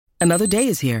Another day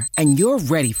is here, and you're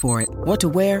ready for it. What to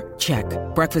wear? Check.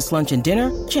 Breakfast, lunch, and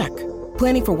dinner? Check.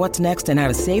 Planning for what's next and how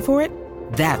to save for it?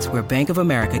 That's where Bank of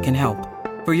America can help.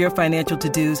 For your financial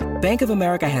to-dos, Bank of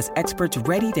America has experts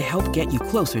ready to help get you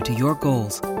closer to your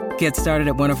goals. Get started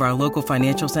at one of our local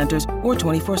financial centers or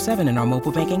 24/7 in our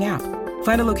mobile banking app.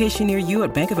 Find a location near you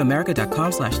at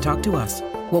bankofamerica.com/talktous.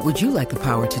 What would you like the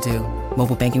power to do?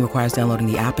 Mobile banking requires downloading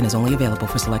the app and is only available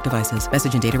for select devices.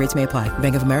 Message and data rates may apply.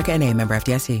 Bank of America N.A., member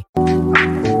FDIC.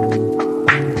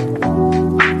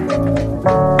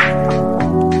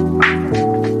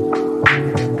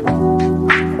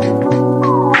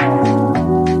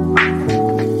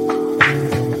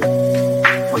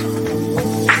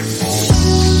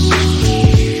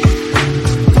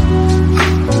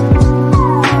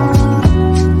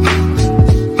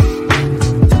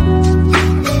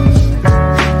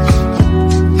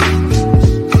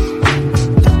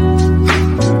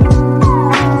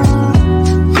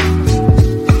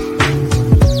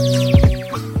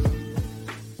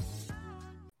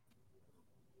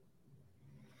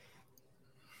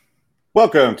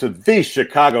 Welcome to the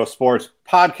Chicago Sports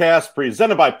Podcast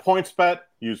presented by PointsBet.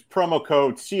 Use promo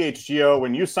code CHGO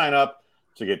when you sign up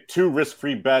to get 2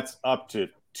 risk-free bets up to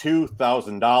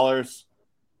 $2,000.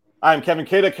 I'm Kevin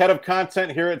Kadick, head of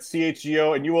content here at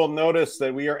CHGO, and you will notice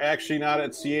that we are actually not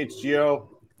at CHGO.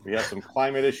 We have some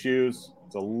climate issues.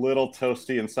 It's a little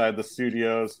toasty inside the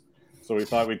studios, so we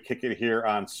thought we'd kick it here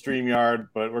on StreamYard,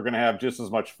 but we're going to have just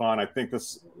as much fun. I think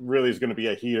this really is going to be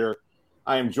a heater.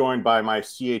 I am joined by my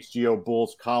CHGO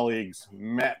Bulls colleagues,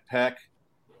 Matt Peck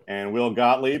and Will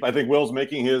Gottlieb. I think Will's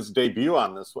making his debut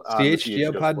on this.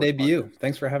 CHGO Pod debut. Podcast.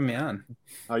 Thanks for having me on.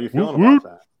 How are you feeling about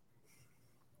that?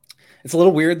 It's a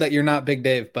little weird that you're not Big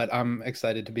Dave, but I'm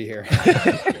excited to be here.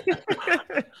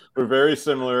 We're very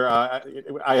similar.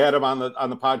 I had him on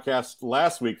the podcast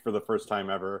last week for the first time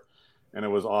ever, and it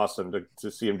was awesome to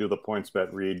see him do the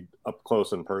PointsBet read up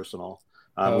close and personal.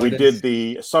 We did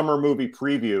the summer movie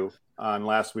preview on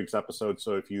last week's episode,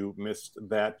 so if you missed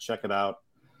that, check it out.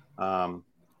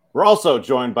 We're also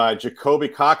joined by Jacoby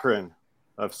Cochran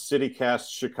of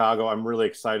CityCast Chicago. I'm really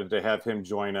excited to have him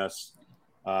join us.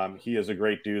 He is a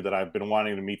great dude that I've been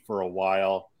wanting to meet for a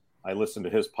while. I listen to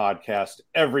his podcast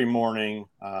every morning.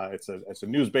 It's a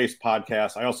news-based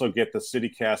podcast. I also get the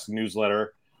CityCast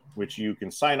newsletter, which you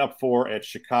can sign up for at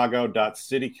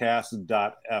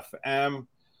chicago.citycast.fm.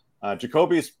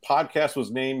 Jacoby's podcast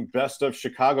was named Best of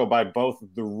Chicago by both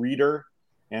The Reader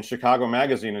and Chicago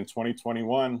Magazine in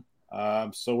 2021.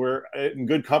 So we're in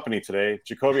good company today.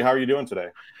 Jacoby, how are you doing today?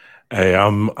 Hey,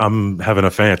 I'm having a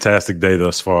fantastic day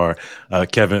thus far.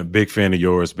 Kevin, big fan of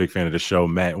yours, big fan of the show.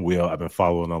 Matt and Will, I've been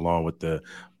following along with the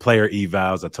player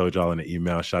evals. I told y'all in the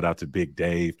email, shout out to Big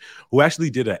Dave, who actually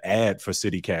did an ad for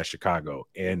CityCast Chicago.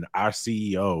 And our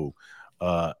CEO,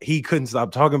 he couldn't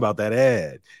stop talking about that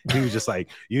ad. He was just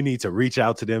like, you need to reach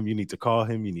out to them. You need to call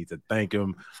him. You need to thank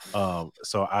him.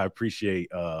 So I appreciate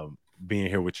being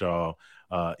here with y'all.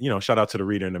 Shout out to the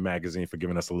Reader and the magazine for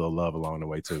giving us a little love along the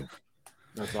way too.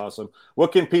 That's awesome.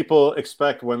 What can people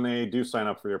expect when they do sign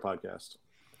up for your podcast?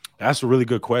 That's a really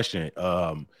good question.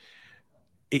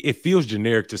 It feels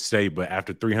generic to say, but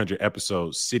after 300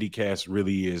 episodes, CityCast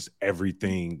really is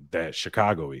everything that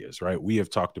Chicago is, right? We have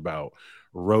talked about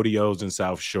rodeos in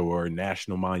South Shore,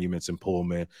 national monuments in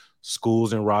Pullman,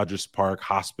 schools in Rogers Park,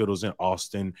 hospitals in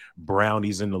Austin,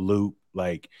 brownies in the Loop.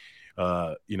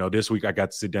 This week I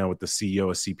got to sit down with the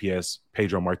CEO of CPS,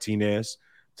 Pedro Martinez,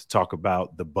 to talk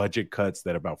about the budget cuts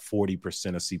that about 40%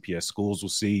 of CPS schools will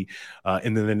see.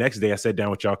 And then the next day I sat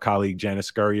down with y'all colleague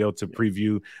Janice Scurio to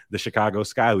preview the Chicago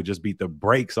Sky, who just beat the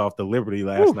brakes off the Liberty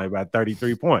last night by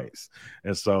 33 points.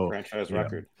 And so franchise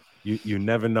record. You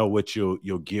never know what you'll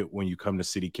get when you come to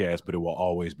CityCast, but it will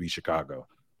always be Chicago.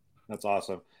 That's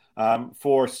awesome.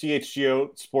 For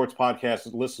CHGO Sports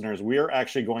Podcast listeners, we are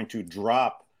actually going to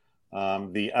drop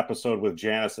the episode with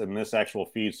Janice in this actual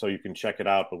feed so you can check it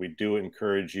out. But we do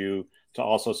encourage you to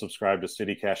also subscribe to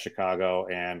CityCast Chicago.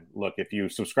 And look, if you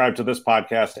subscribe to this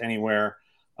podcast anywhere,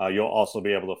 you'll also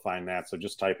be able to find that. So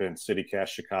just type in CityCast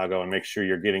Chicago and make sure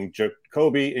you're getting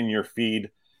Jacoby in your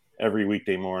feed every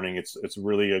weekday morning. It's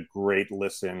really a great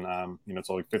listen.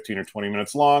 It's only 15 or 20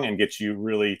 minutes long and gets you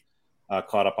really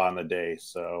caught up on the day.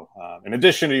 So in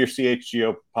addition to your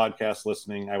CHGO podcast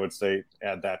listening, I would say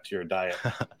add that to your diet.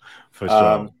 For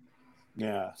sure.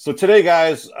 Yeah. So today,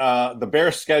 guys, the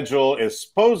Bears schedule is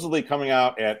supposedly coming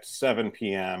out at 7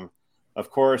 p.m. Of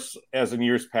course, as in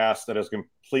years past, that has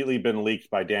completely been leaked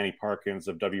by Danny Parkins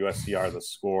of WSCR, The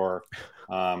Score.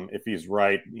 If he's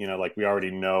right, like we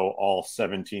already know all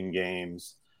 17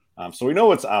 games. So we know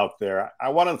what's out there. I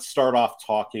want to start off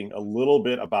talking a little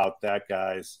bit about that,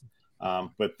 guys.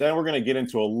 But then we're going to get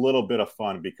into a little bit of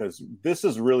fun because this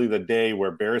is really the day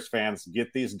where Bears fans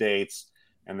get these dates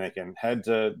and they can head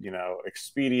to,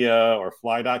 Expedia or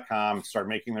fly.com, start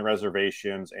making the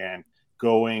reservations and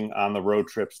going on the road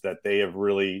trips that they have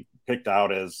really picked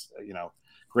out as,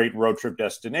 great road trip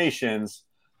destinations.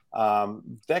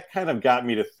 That kind of got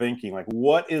me to thinking, like,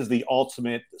 what is the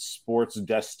ultimate sports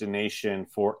destination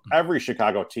for every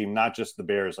Chicago team, not just the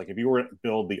Bears? Like, if you were to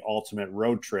build the ultimate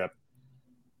road trip,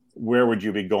 where would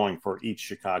you be going for each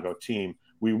Chicago team?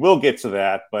 We will get to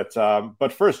that,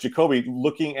 but first, Jacoby,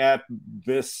 looking at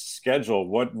this schedule,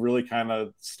 what really kind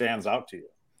of stands out to you?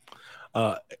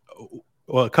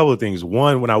 Well, a couple of things.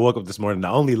 One, when I woke up this morning, the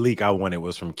only leak I wanted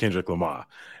was from Kendrick Lamar,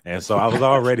 and so I was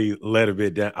already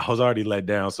let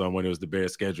down some when it was the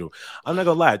Bears schedule. I'm not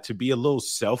gonna lie, to be a little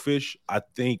selfish, I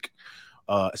think,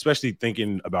 especially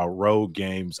thinking about road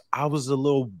games, I was a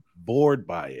little bored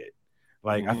by it.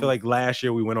 Like, I feel like last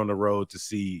year we went on the road to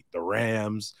see the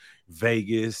Rams,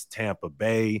 Vegas, Tampa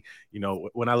Bay.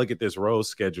 When I look at this road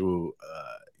schedule,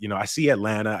 I see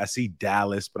Atlanta, I see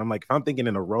Dallas, but I'm like, if I'm thinking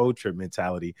in a road trip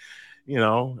mentality,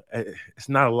 it's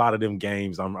not a lot of them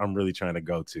games I'm really trying to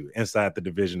go to. Inside the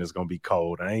division is going to be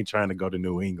cold. I ain't trying to go to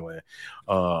New England.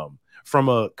 From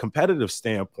a competitive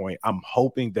standpoint, I'm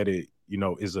hoping that it,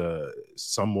 is a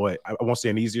somewhat, I won't say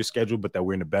an easier schedule, but that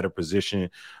we're in a better position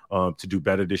to do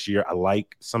better this year. I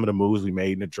like some of the moves we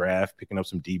made in the draft, picking up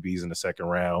some DBs in the second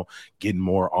round, getting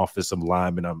more offensive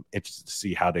linemen. I'm interested to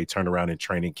see how they turn around in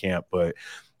training camp. But,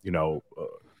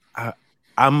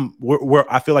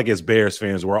 I feel like as Bears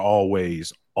fans, we're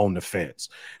always on the fence.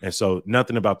 And so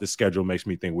nothing about this schedule makes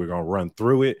me think we're going to run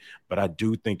through it. But I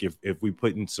do think if we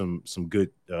put in some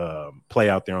good play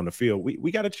out there on the field,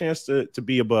 we got a chance to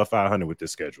be above 500 with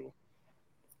this schedule.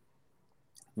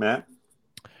 Matt?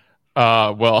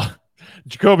 Well,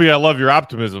 Jacoby, I love your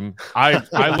optimism. I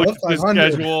looked at this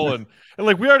schedule and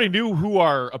like we already knew who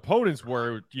our opponents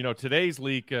were. Today's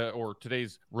leak or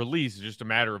today's release is just a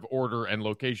matter of order and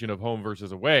location of home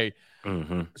versus away.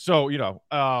 Mm-hmm. So,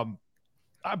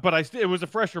 but it was a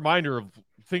fresh reminder of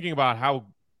thinking about how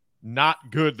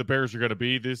not good the Bears are going to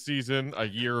be this season, a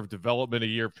year of development, a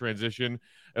year of transition,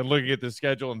 and looking at the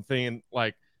schedule and thinking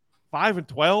like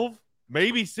 5-12,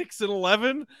 maybe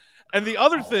 6-11. And the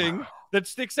other thing that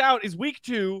sticks out is week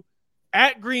 2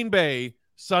 at Green Bay,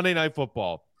 Sunday Night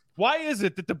Football. Why is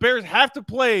it that the Bears have to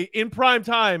play in prime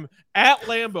time at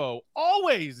Lambeau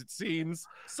always, it seems,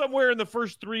 somewhere in the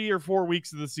first 3 or 4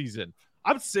 weeks of the season?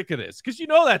 I'm sick of this because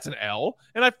that's an L,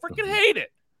 and I freaking hate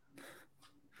it.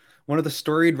 One of the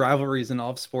storied rivalries in all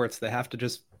of sports, they have to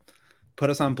just put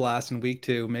us on blast in week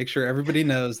 2, make sure everybody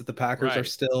knows that the Packers are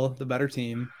still the better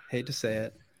team. Hate to say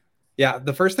it. Yeah,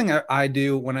 the first thing I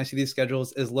do when I see these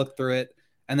schedules is look through it.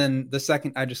 And then the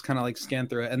second, I just kind of like scan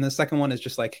through it. And the second one is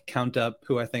just like count up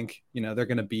who I think, they're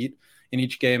going to beat in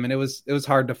each game. And it was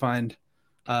hard to find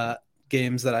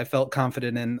games that I felt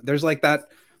confident in. There's like that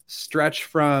stretch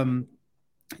from,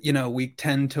 week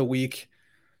 10 to week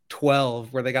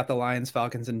 12 where they got the Lions,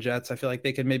 Falcons, and Jets. I feel like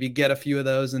they could maybe get a few of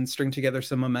those and string together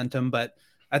some momentum. But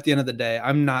at the end of the day,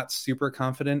 I'm not super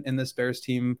confident in this Bears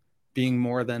team being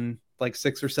more than like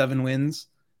 6 or 7 wins.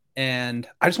 And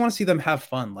I just want to see them have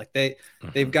fun. Like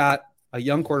they've got a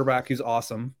young quarterback who's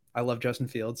awesome. I love Justin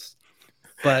Fields,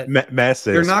 but Matt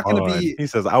says they're not going to be. He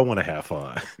says, "I want to have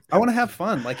fun. I want to have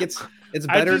fun. Like it's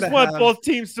better. I just want both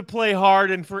teams to play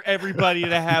hard and for everybody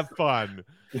to have fun.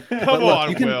 Come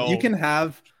on, Will. You can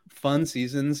have fun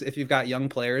seasons if you've got young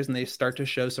players and they start to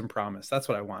show some promise. That's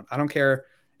what I want. I don't care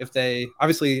if they.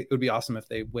 Obviously, it would be awesome if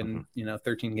they win,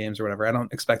 13 games or whatever. I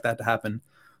don't expect that to happen.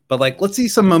 But let's see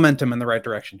some momentum in the right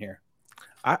direction here.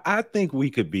 I think we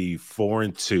could be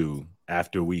 4-2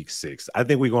 after week 6. I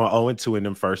think we're going 0-2 in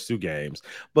them first 2 games.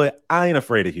 But I ain't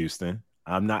afraid of Houston.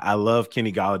 I'm not. I love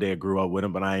Kenny Golladay. I grew up with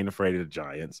him, but I ain't afraid of the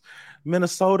Giants.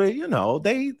 Minnesota,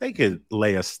 they could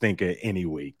lay a stinker any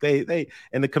week. They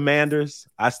and the Commanders.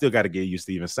 I still got to get used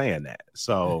to even saying that.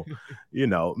 So,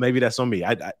 maybe that's on me.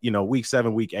 Week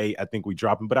 7, week 8, I think we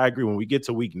drop them. But I agree when we get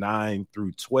to week 9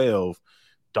 through 12.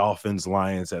 Dolphins,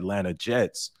 Lions, Atlanta,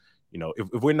 Jets,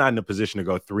 if we're not in a position to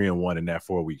go 3-1 in that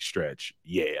 4-week stretch,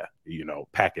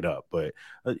 pack it up. But,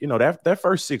 that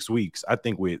first 6 weeks, I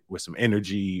think with some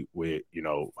energy, with,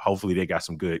 hopefully they got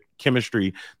some good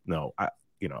chemistry. Again, I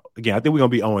think we're going to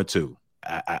be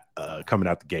 0-2 coming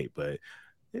out the gate, but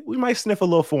we might sniff a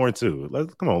little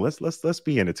 4-2. Let's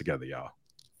be in it together, y'all.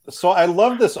 So I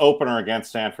love this opener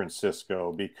against San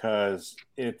Francisco because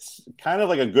it's kind of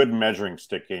like a good measuring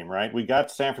stick game, right? We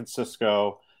got San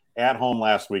Francisco at home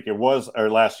last year.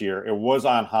 It was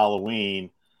on Halloween.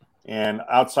 And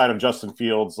outside of Justin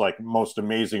Fields' like most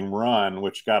amazing run,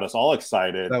 which got us all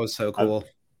excited. That was so cool.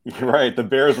 You're right. The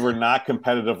Bears were not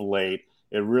competitive late.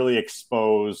 It really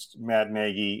exposed Matt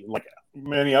Nagy, like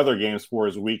many other games, for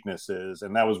his weaknesses.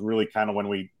 And that was really kind of when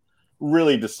we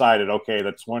really decided, okay,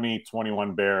 the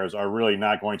 2021 Bears are really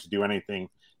not going to do anything.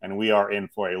 And we are in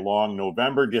for a long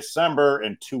November, December,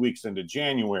 and 2 weeks into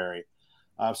January.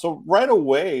 So right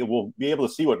away, we'll be able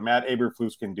to see what Matt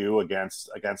Eberflus can do against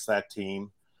that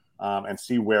team. And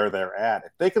see where they're at.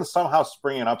 If they can somehow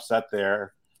spring an upset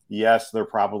there, yes, they're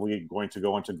probably going to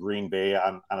go into Green Bay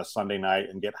on a Sunday night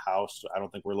and get housed. I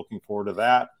don't think we're looking forward to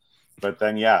that. But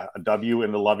then, a W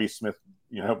in the Lovie Smith,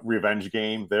 revenge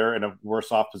game. They're in a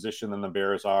worse off position than the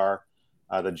Bears are.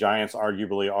 The Giants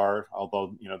arguably are,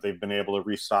 although, they've been able to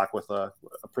restock with a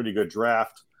pretty good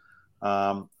draft.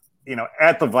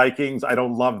 At the Vikings, I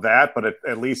don't love that, but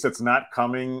at least it's not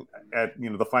coming at,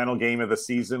 the final game of the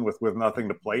season with nothing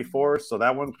to play for. So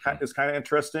that one is kind of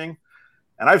interesting.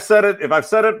 And I've said it, if I've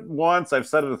said it once, I've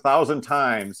said it 1,000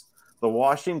 times. The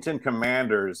Washington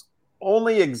Commanders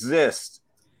only exist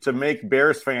to make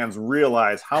Bears fans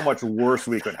realize how much worse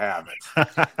we could have it.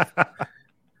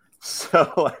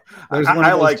 So there's one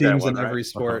of those like teams in every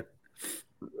sport.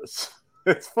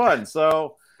 It's fun.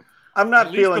 So I'm not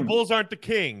At feeling least the Bulls aren't the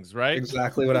Kings, right?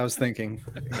 Exactly what I was thinking.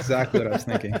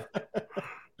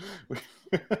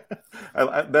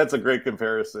 That's a great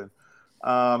comparison.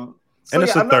 And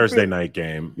it's a Thursday night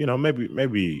game.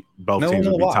 Maybe both teams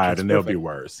will be tired and they'll be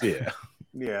worse. Yeah.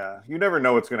 Yeah. You never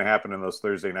know what's going to happen in those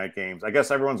Thursday night games. I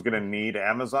guess everyone's going to need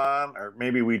Amazon, or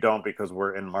maybe we don't because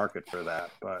we're in market for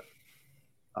that. But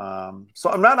so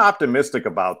I'm not optimistic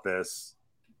about this.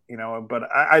 But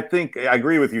I think I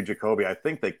agree with you, Jacoby. I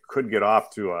think they could get off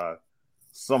to a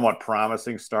somewhat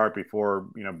promising start before,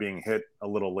 being hit a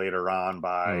little later on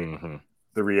by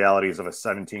the realities of a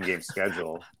 17-game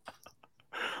schedule.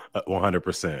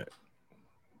 100%.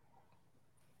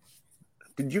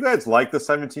 Did you guys like the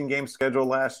 17-game schedule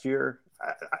last year?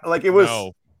 It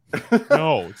was.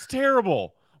 No, it's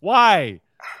terrible. Why?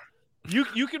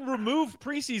 You can remove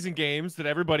preseason games that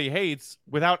everybody hates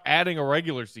without adding a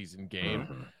regular season game.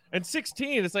 Mm-hmm. And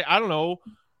 16, it's like, I don't know.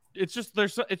 It's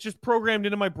just programmed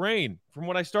into my brain from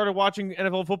when I started watching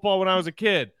NFL football when I was a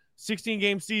kid.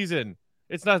 16-game season.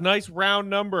 It's a nice round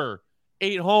number.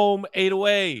 8 home, 8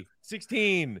 away.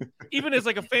 16. Even as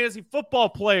like a fantasy football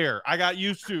player, I got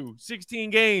used to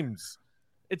 16 games.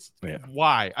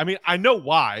 Why? I mean, I know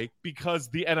why, because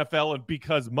the NFL and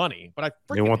because money, but I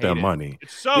they want that money.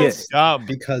 It's so dumb.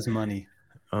 Because money.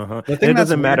 The thing it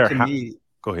doesn't matter how.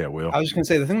 Go ahead, Will. I was just gonna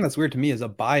say the thing that's weird to me is a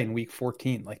bye in week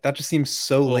 14. Like that just seems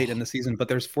so late in the season, but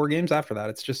there's 4 games after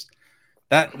that. It's just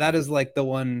that is like the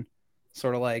one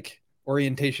sort of like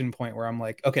orientation point where I'm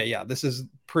like, okay, yeah, this is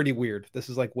pretty weird. This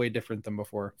is like way different than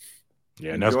before.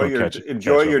 Yeah, and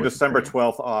enjoy your December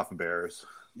 12th off, Bears.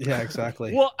 Yeah,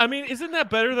 exactly. Well, I mean, isn't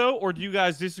that better though, or do you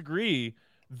guys disagree?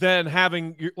 Than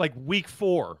having your like week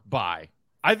 4 bye?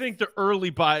 I think the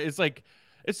early bye is like.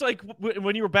 It's like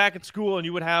when you were back at school and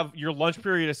you would have your lunch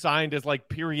period assigned as like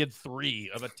period 3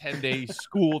 of a 10-day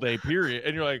school day period.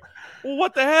 And you're like, well,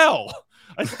 what the hell?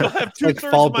 I still have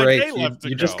 2/3 of my day left to go.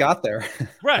 You just got there.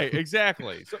 Right,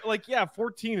 exactly. So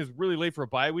 14 is really late for a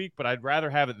bye week, but I'd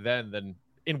rather have it then than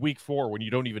in week 4 when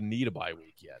you don't even need a bye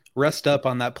week yet. Rest up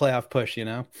on that playoff push,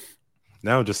 Now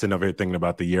I'm just sitting over here thinking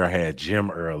about the year I had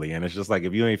gym early, and it's just like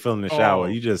if you ain't feeling the shower,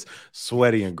 you just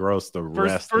sweaty and gross the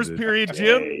rest of the period day.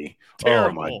 gym.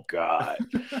 Terrible. Oh my god!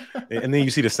 And then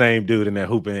you see the same dude in that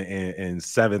hooping in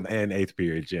 7th and 8th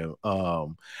period gym.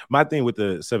 My thing with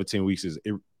the 17 weeks is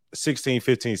 16,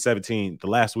 15, 17. The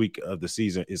last week of the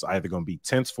season is either going to be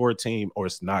tense for a team or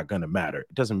it's not going to matter.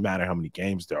 It doesn't matter how many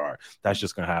games there are. That's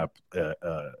just going to have.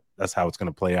 That's how it's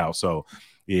going to play out. So.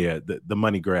 Yeah, the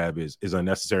money grab is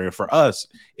unnecessary. For us,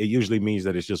 it usually means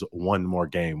that it's just one more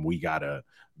game we gotta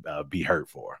be hurt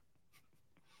for.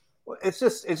 Well, it's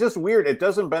just weird. It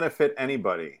doesn't benefit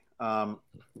anybody.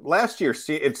 Last year's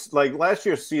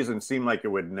season seemed like it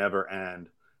would never end,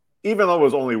 even though it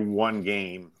was only one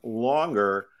game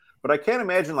longer. But I can't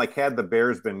imagine had the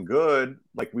Bears been good,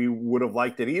 we would have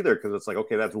liked it either, because it's like,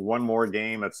 okay, that's one more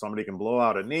game that somebody can blow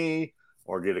out a knee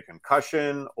or get a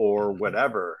concussion or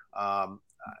whatever.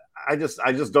 I just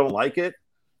don't like it.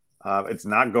 It's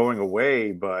not going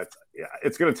away, but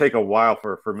it's going to take a while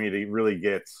for me to really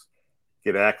get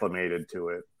acclimated to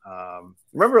it.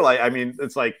 Remember,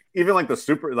 it's like even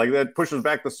the that pushes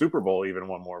back the Super Bowl even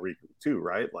one more week too,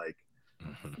 right?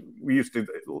 we used to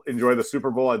enjoy the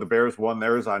Super Bowl. The Bears won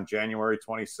theirs on January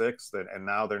 26th, and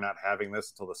now they're not having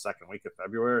this till the second week of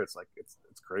February. It's like it's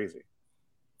crazy.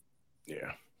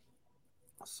 Yeah.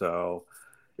 So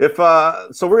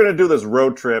so we're gonna do this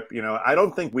road trip. I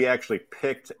don't think we actually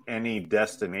picked any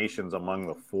destinations among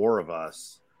the four of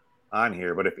us on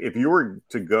here. But if you were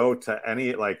to go to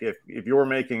any, like if you were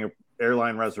making an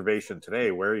airline reservation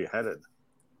today, where are you headed?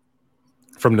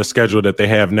 From the schedule that they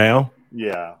have now?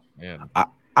 Yeah. Man.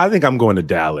 I think I'm going to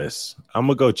Dallas. I'm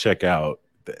going to go check out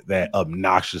that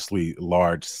obnoxiously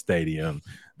large stadium,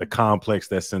 the complex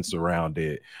that sits around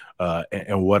it,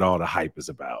 and what all the hype is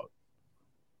about.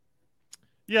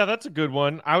 Yeah, that's a good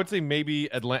one. I would say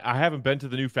maybe Atlanta. I haven't been to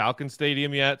the new Falcon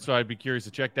Stadium yet, so I'd be curious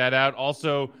to check that out.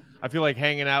 Also, I feel like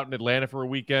hanging out in Atlanta for a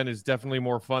weekend is definitely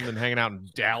more fun than hanging out in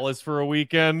Dallas for a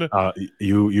weekend.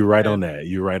 You're right on that.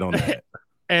 You're right on that.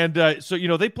 And so,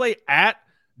 they play at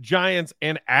Giants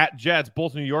and at Jets,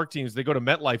 both New York teams. They go to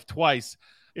MetLife twice.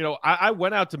 I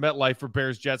went out to MetLife for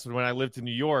Bears Jets when I lived in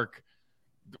New York.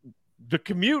 The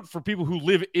commute for people who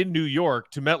live in New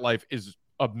York to MetLife is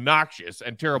obnoxious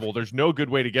and terrible. There's no good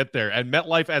way to get there. And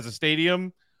MetLife as a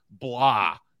stadium,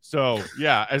 blah. So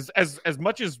yeah, as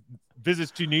much as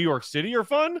visits to New York City are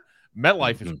fun,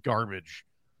 MetLife is garbage.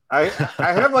 I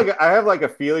have like a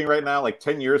feeling right now, like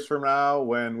 10 years from now,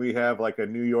 when we have like a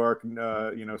New York,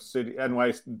 city,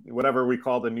 NY, whatever we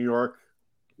call the New York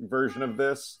version of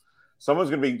this,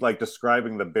 someone's going to be like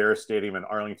describing the Bears Stadium in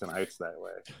Arlington Heights that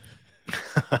way.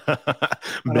 I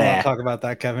don't want to talk about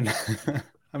that, Kevin.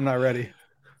 I'm not ready.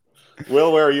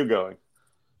 Will, where are you going?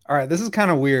 All right, this is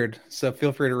kind of weird, so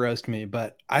feel free to roast me,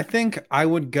 but I think I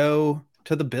would go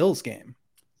to the Bills game.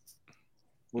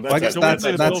 Well, I guess that's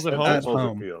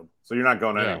home. Field, so you're not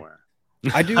going anywhere.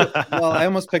 I do. Well, I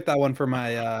almost picked that one for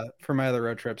my other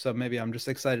road trip, so maybe I'm just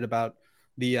excited about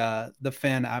the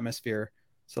fan atmosphere.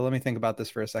 So let me think about this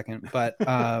for a second. But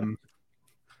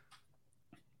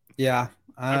yeah.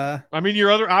 I mean,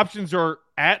 your other options are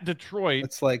at Detroit.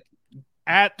 It's like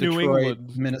at Detroit, New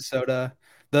England, Minnesota.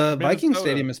 The Viking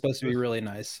Stadium is supposed to be really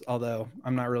nice, although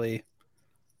I'm not really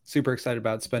super excited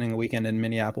about spending a weekend in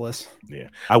Minneapolis. Yeah.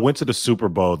 I went to the Super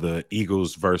Bowl, the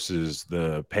Eagles versus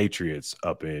the Patriots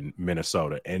up in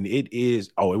Minnesota. And it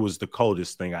was the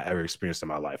coldest thing I ever experienced in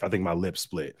my life. I think my lips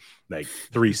split like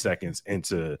 3 seconds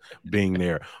into being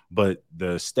there. But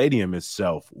the stadium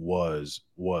itself was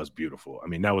beautiful. I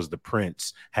mean, that was the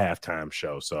Prince halftime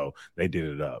show. So they did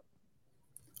it up.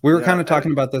 We were kind of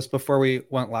talking about this before we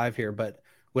went live here, but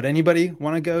would anybody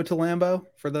want to go to Lambeau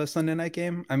for the Sunday night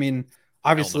game? I mean,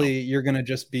 obviously you're going to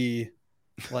just be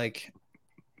like,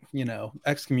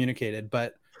 excommunicated,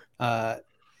 but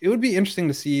it would be interesting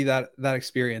to see that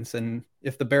experience. And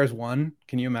if the Bears won,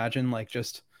 can you imagine like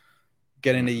just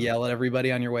getting to yell at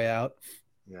everybody on your way out?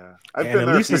 Yeah. I've been there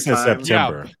at least since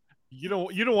September. Yeah. You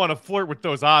don't want to flirt with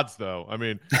those odds though. I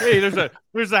mean, hey, there's a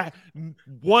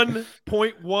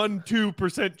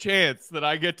 1.12% chance that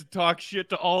I get to talk shit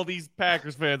to all these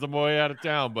Packers fans on my way out of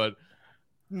town, but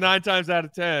 9 times out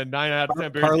of 10, 9 out of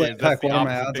 10 Bears games, that's the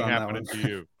opposite thing happening to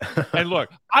you. And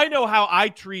look, I know how I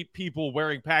treat people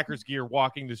wearing Packers gear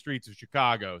walking the streets of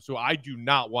Chicago, so I do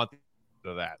not want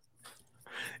to that.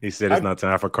 He said it's not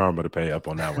time for karma to pay up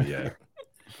on that one yet.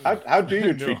 How do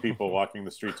you treat people walking the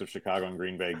streets of Chicago in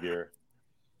Green Bay gear?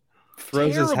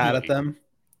 Throws his hat at them.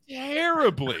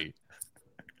 Terribly.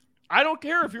 I don't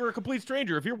care if you're a complete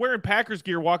stranger. If you're wearing Packers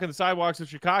gear walking the sidewalks of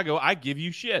Chicago, I give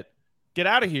you shit. Get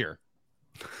out of here.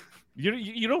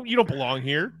 You don't belong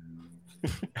here.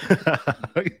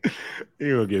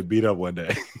 You're gonna get beat up one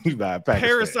day by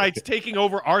parasites taking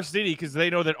over our city because they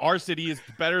know that our city is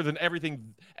better than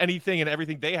anything and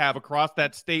everything they have across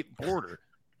that state border.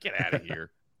 Get out of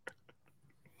here.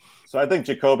 So I think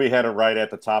Jacoby had it right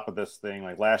at the top of this thing.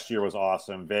 Like last year was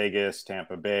awesome. Vegas,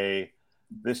 Tampa Bay.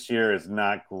 This year is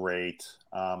not great.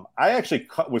 I actually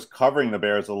was covering the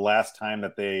Bears the last time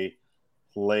that they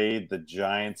played the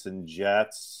Giants and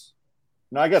Jets.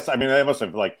 No, I mean, they must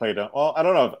have like played. Well, I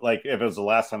don't know if it was the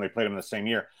last time they played them in the same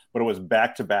year, but it was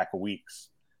back-to-back weeks.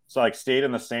 So like stayed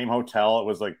in the same hotel. It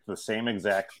was like the same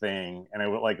exact thing. And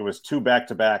it was 2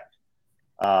 back-to-back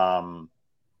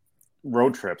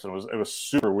road trips. And it was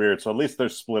super weird. So at least they're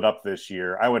split up this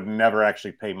year. I would never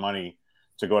actually pay money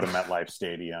to go to MetLife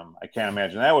Stadium. I can't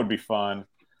imagine that would be fun.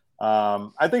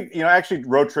 I think, actually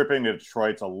road tripping to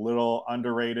Detroit's a little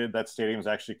underrated. That stadium is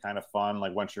actually kind of fun.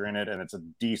 Like once you're in it, and it's a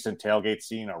decent tailgate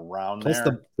scene around there.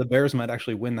 Plus the Bears might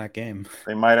actually win that game.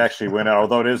 They might actually win it,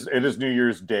 although it is New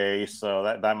Year's Day, so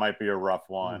that might be a rough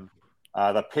one.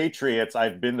 The Patriots,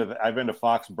 I've been to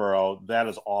Foxborough. That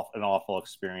is an awful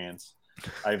experience.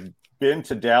 I've been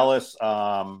to Dallas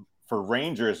for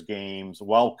Rangers games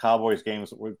while Cowboys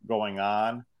games were going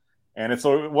on. And it's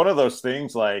one of those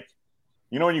things like,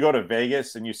 you know, when you go to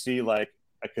Vegas and you see like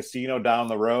a casino down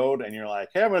the road and you're like,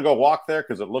 hey, I'm going to go walk there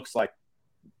because it looks like,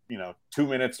 2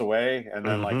 minutes away. And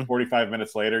then like 45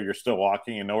 minutes later, you're still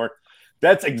walking and nowhere.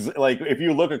 That's like if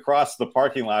you look across the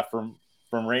parking lot from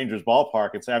Rangers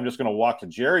ballpark and say, I'm just going to walk to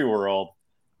Jerry World.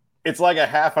 It's like a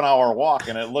half an hour walk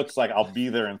and it looks like I'll be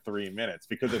there in 3 minutes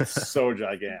because it's so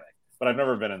gigantic. But I've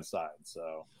never been inside.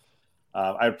 So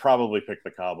I'd probably pick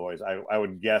the Cowboys. I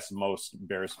would guess most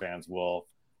Bears fans will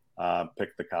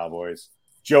pick the Cowboys.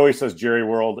 Joey says Jerry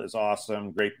World is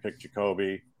awesome. Great pick,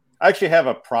 Jacoby. I actually have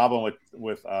a problem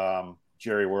with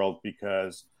Jerry World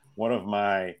because one of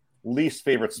my least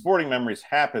favorite sporting memories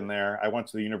happened there. I went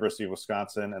to the University of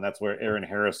Wisconsin, and that's where Aaron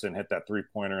Harrison hit that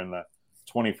three-pointer in the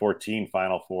 2014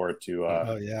 Final Four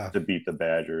to beat the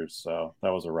Badgers. So that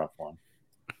was a rough one.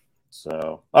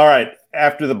 So, all right.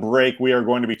 After the break, we are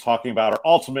going to be talking about our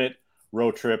ultimate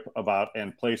road trip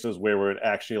and places where we would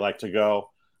actually like to go.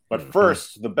 But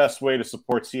first, the best way to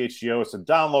support CHGO is to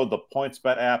download the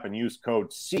PointsBet app and use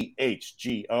code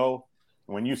CHGO.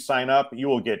 When you sign up, you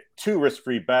will get 2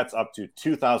 risk-free bets up to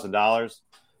 $2,000.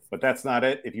 But that's not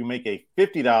it. If you make a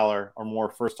 $50 or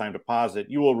more first-time deposit,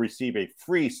 you will receive a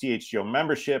free CHGO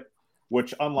membership,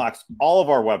 which unlocks all of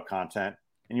our web content,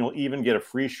 and you'll even get a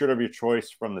free shirt of your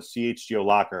choice from the CHGO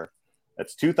locker.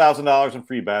 That's $2,000 in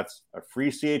free bets, a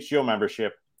free CHGO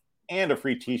membership, and a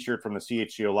free t-shirt from the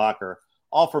CHGO locker,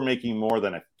 all for making more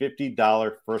than a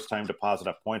 $50 first-time deposit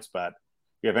at PointsBet.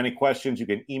 If you have any questions, you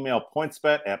can email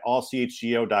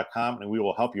pointsbet@allchgo.com, and we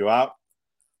will help you out.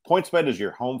 PointsBet is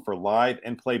your home for live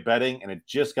and play betting, and it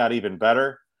just got even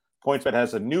better. PointsBet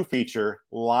has a new feature,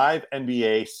 Live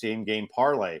NBA Same Game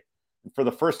Parlay. And for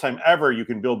the first time ever, you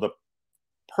can build the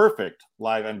perfect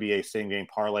Live NBA Same Game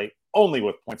Parlay only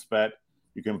with PointsBet.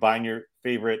 You can bind your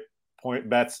favorite point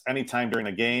bets anytime during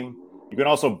a game. You can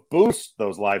also boost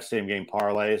those live same game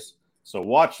parlays. So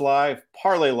watch live,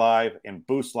 parlay live, and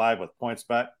boost live with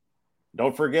PointsBet.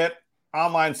 Don't forget,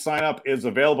 online sign up is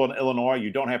available in Illinois. You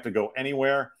don't have to go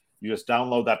anywhere. You just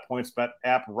download that PointsBet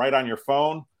app right on your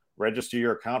phone, register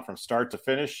your account from start to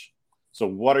finish. So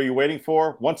what are you waiting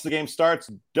for? Once the game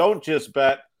starts, don't just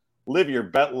bet. Live your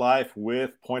bet life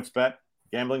with PointsBet.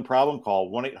 Gambling problem? Call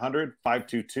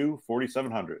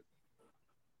 1-800-522-4700.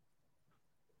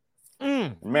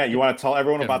 Matt, you want to tell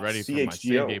everyone about ready CHGO? For my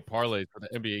same-game parlays for the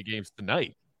NBA games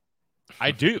tonight. I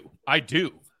do.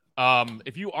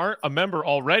 If you aren't a member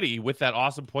already with that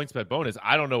awesome PointsBet bonus,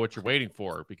 I don't know what you're waiting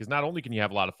for, because not only can you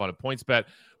have a lot of fun at PointsBet,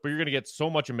 but you're going to get so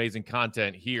much amazing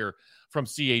content here from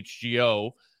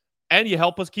CHGO, and you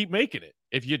help us keep making it.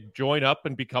 If you join up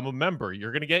and become a member,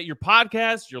 you're going to get your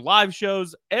podcasts, your live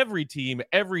shows, every team,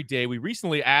 every day. We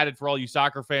recently added, for all you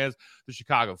soccer fans, the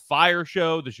Chicago Fire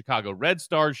Show, the Chicago Red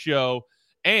Stars Show,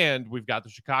 and we've got the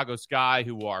Chicago Sky,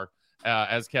 who are,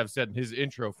 as Kev said in his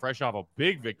intro, fresh off a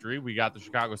big victory. We got the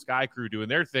Chicago Sky crew doing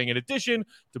their thing, in addition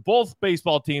to both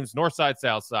baseball teams, Northside,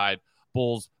 Southside,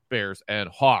 Bulls, Bears, and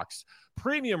Hawks.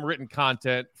 Premium written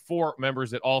content for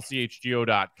members at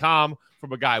allchgo.com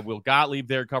from a guy, Will Gottlieb,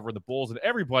 there covering the Bulls, and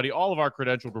everybody, all of our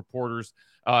credentialed reporters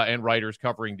and writers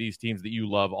covering these teams that you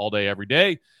love all day, every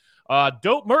day.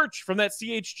 Dope merch from that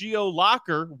CHGO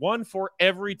locker, one for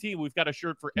every team. We've got a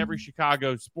shirt for every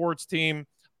Chicago sports team.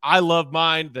 I love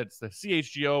mine. That's the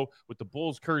CHGO with the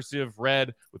Bulls cursive,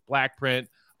 red with black print.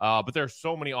 But there are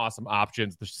so many awesome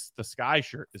options. The Sky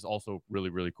shirt is also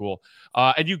really, really cool.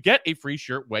 And you get a free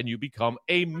shirt when you become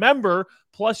a member.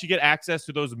 Plus, you get access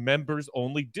to those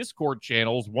members-only Discord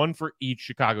channels, one for each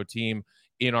Chicago team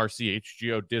in our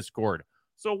CHGO Discord.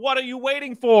 So what are you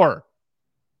waiting for?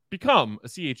 Become a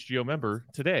CHGO member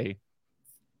today.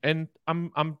 And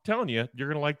I'm telling you, you're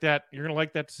gonna like that. You're gonna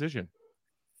like that decision.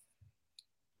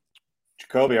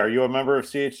 Jacoby, are you a member of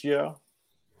CHGO?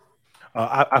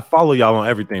 I follow y'all on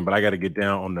everything, but I got to get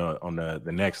down on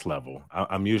the next level.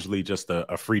 I'm usually just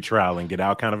a free trial and get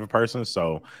out kind of a person,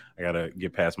 so I got to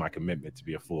get past my commitment to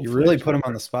be a full. You really put him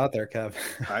on the spot there, Kev.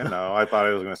 I know. I thought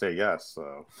I was going to say yes.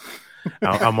 So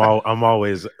I'm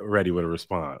always ready with a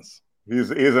response. He's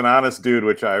an honest dude,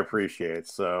 which I appreciate.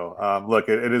 So look,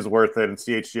 it is worth it. And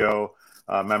CHGO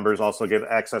members also get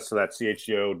access to that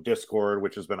CHGO Discord,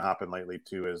 which has been hopping lately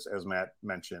too, as Matt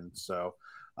mentioned. So.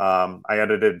 I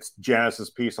edited Janice's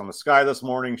piece on the Sky this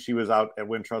morning. She was out at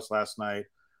Wintrust last night.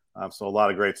 So a lot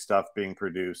of great stuff being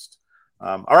produced.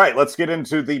 All right, let's get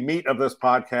into the meat of this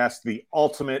podcast, the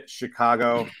ultimate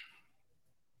Chicago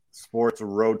sports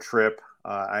road trip.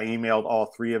 I emailed all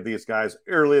three of these guys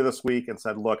earlier this week and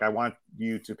said, look, I want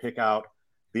you to pick out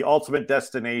the ultimate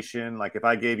destination. Like if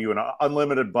I gave you an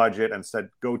unlimited budget and said,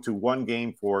 go to one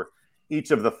game for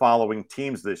each of the following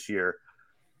teams this year: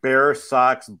 Bears,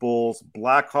 Sox, Bulls,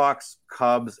 Blackhawks,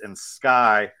 Cubs, and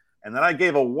Sky. And then I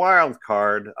gave a wild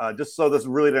card just so this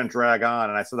really didn't drag on.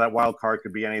 And I said that wild card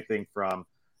could be anything from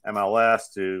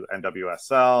MLS to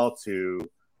NWSL to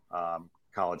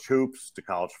college hoops to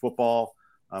college football.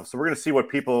 So we're going to see what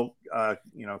people,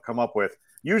 come up with.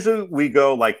 Usually we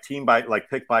go like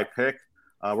pick by pick.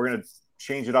 We're going to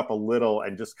change it up a little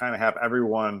and just kind of have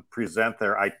everyone present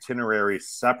their itinerary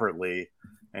separately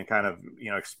and kind of,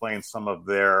 explain some of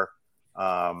their,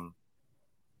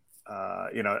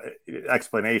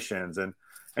 explanations. And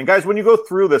guys, when you go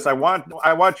through this, I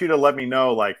want you to let me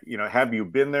know, like, have you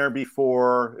been there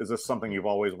before? Is this something you've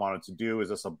always wanted to do? Is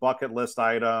this a bucket list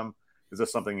item? Is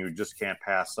this something you just can't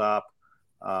pass up?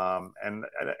 And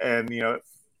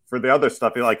for the other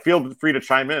stuff, feel free to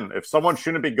chime in. If someone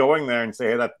shouldn't be going there and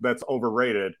say, hey, that's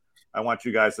overrated, I want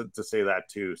you guys to say that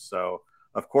too. So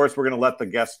of course, we're going to let the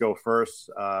guests go first.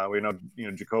 We know,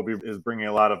 Jacoby is bringing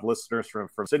a lot of listeners from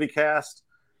CityCast.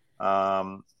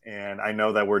 And I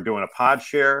know that we're doing a pod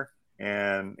share.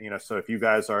 And, so if you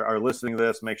guys are listening to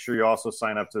this, make sure you also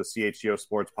sign up to the CHGO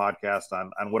Sports Podcast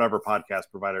on whatever podcast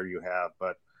provider you have.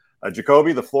 But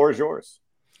Jacoby, the floor is yours.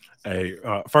 Hey,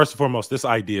 first and foremost, this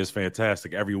idea is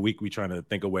fantastic. Every week we trying to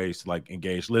think of ways to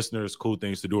engage listeners, cool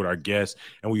things to do with our guests.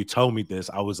 And when you told me this,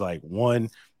 I was like, one,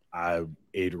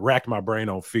 it racked my brain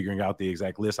on figuring out the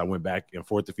exact list. I went back and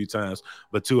forth a few times,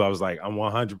 but two, I was like, I'm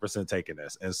 100% taking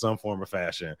this in some form or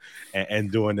fashion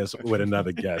and doing this with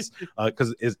another guest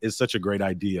because it's such a great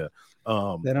idea.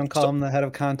 They don't call him the head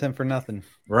of content for nothing,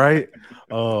 right?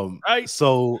 Right.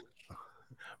 So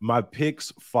my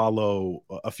picks follow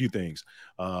a few things.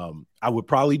 I would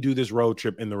probably do this road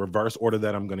trip in the reverse order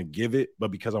that I'm going to give it,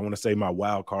 but because I want to save my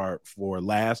wild card for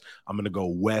last, I'm going to go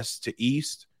west to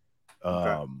east.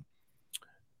 Okay.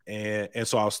 And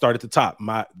so I'll start at the top.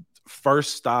 My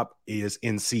first stop is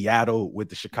in Seattle with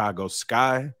the Chicago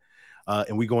Sky,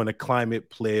 and we go into Climate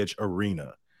Pledge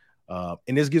Arena.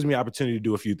 And this gives me an opportunity to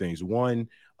do a few things. One,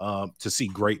 to see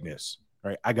greatness.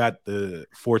 Right, I got the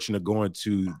fortune of going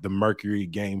to the Mercury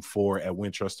Game 4 at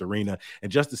Wintrust Arena,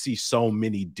 and just to see so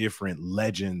many different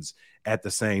legends at the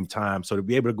same time. So to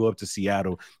be able to go up to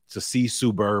Seattle to see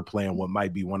Sue Bird playing what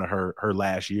might be one of her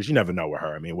last years, you never know with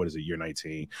her. I mean, what is it, year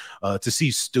 19? To see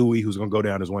Stewie, who's going to go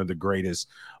down as one of the greatest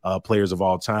players of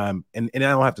all time. And I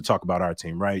don't have to talk about our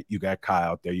team, right? You got Kai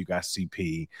out there, you got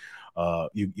CP.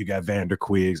 You got Vander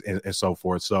Quiggs and so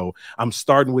forth. So I'm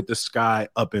starting with the Sky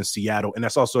up in Seattle. And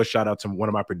that's also a shout out to one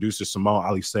of my producers, Simone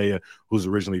Alisea, who's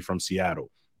originally from Seattle.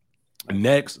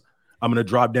 Next, I'm going to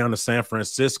drop down to San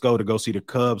Francisco to go see the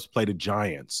Cubs play the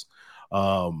Giants.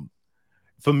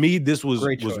 For me, this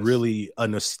was really a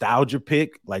nostalgia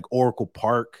pick, like Oracle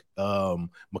Park,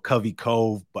 McCovey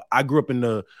Cove. But I grew up in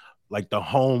the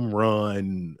home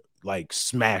run,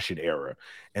 smash it era.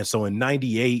 And so in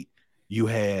 98, you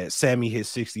had Sammy hit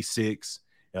 66,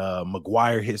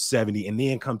 McGuire hit 70, and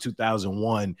then come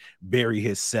 2001, Barry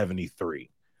hit 73.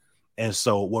 And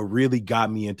so what really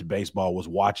got me into baseball was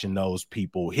watching those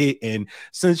people hit. And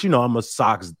since, I'm a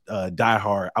Sox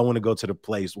diehard, I want to go to the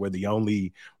place where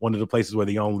one of the places where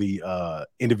the only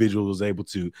individual was able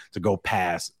to go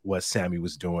past what Sammy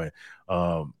was doing.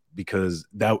 Because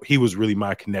he was really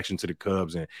my connection to the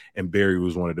Cubs, and Barry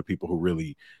was one of the people who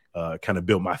really kind of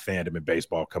built my fandom in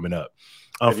baseball coming up.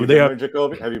 Have you been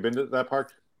to that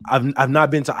park? I've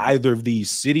not been to either of these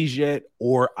cities yet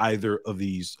or either of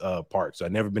these parks.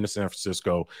 I've never been to San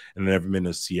Francisco and I've never been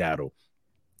to Seattle.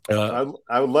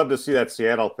 I would love to see that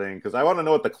Seattle thing because I want to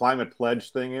know what the Climate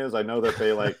Pledge thing is. I know that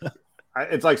they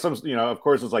it's like some, of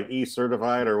course it's like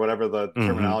E-certified or whatever the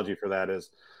terminology for that is.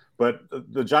 But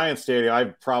the Giant Stadium,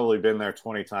 I've probably been there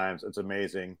 20 times. It's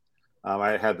amazing.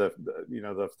 I had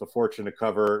the fortune to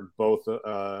cover both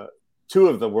two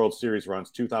of the World Series runs,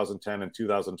 2010 and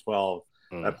 2012.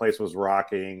 That place was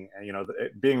rocking, and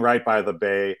being right by the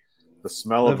bay, the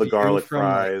smell of the garlic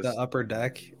fries, the upper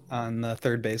deck on the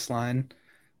third baseline,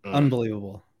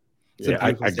 unbelievable. Yeah,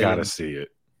 I gotta see it.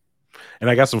 And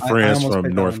I got some friends from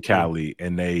North Cali,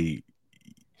 and they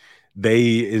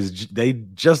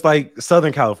just like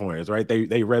Southern Californians, right?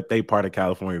 They rep they part of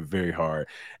California very hard,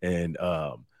 and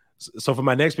so for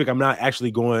my next pick, I'm not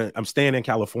actually going. I'm staying in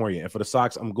California, and for the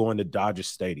Sox, I'm going to Dodger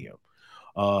Stadium.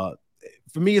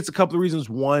 For me, it's a couple of reasons.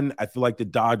 One, I feel like the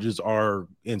Dodgers are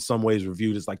in some ways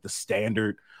reviewed as like the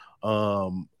standard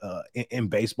in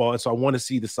baseball. And so I want to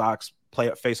see the Sox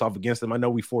face off against them. I know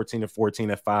we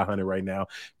 14-14 at 500 right now.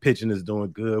 Pitching is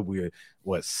doing good.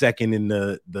 We're second in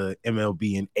the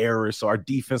MLB in errors. So our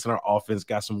defense and our offense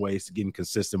got some ways to get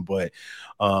consistent. But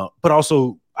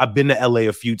also I've been to LA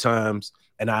a few times,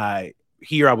 and I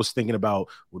was thinking about,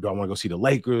 well, do I want to go see the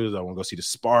Lakers? Do I want to go see the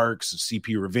Sparks,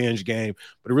 CP revenge game?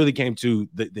 But it really came to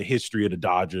the history of the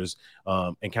Dodgers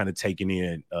and kind of taking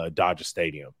in Dodger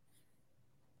Stadium.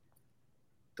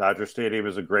 Dodger Stadium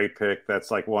is a great pick. That's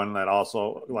like one that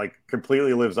also like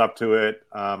completely lives up to it.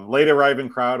 Late arriving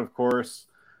crowd, of course.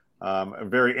 A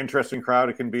very interesting crowd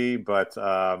it can be, but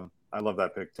I love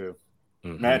that pick too.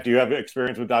 Mm-hmm. Matt, do you have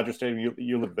experience with Dodger Stadium?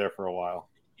 You lived there for a while.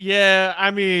 Yeah,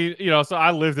 I mean, so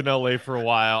I lived in LA for a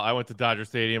while. I went to Dodger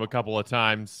Stadium a couple of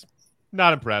times.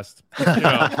 Not impressed. When they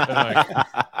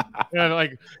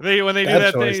do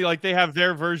that thing, like they have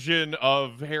their version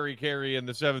of Harry Carey in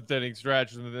the 7th inning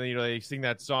stretch, and then they sing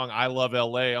that song "I Love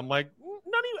LA." I'm like,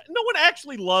 no one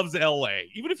actually loves LA.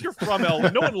 Even if you're from LA,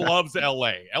 no one loves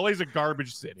LA. LA's a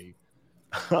garbage city.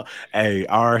 Hey,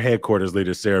 our headquarters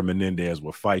leader, Sarah Menendez,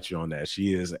 will fight you on that.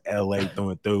 She is LA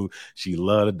through and through. She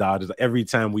loves the Dodgers. Every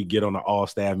time we get on an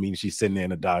all-staff meeting, she's sitting there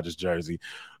in a Dodgers jersey.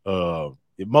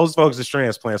 Most folks is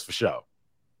transplants for show.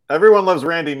 Everyone loves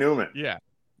Randy Newman. Yeah.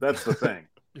 That's the thing.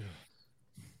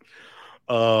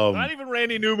 Not even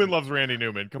Randy Newman loves Randy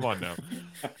Newman. Come on now.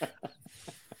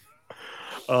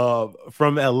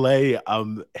 From LA,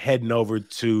 I'm heading over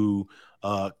to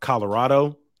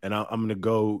Colorado. And I'm going to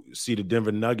go see the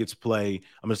Denver Nuggets play.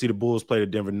 I'm going to see the Bulls play the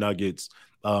Denver Nuggets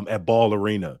at Ball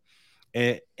Arena.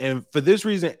 And for this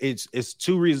reason, it's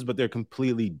two reasons, but they're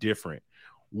completely different.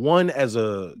 One, as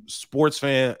a sports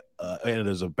fan and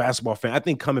as a basketball fan, I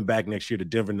think coming back next year, the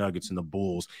Denver Nuggets and the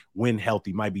Bulls, when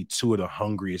healthy, might be two of the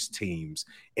hungriest teams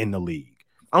in the league.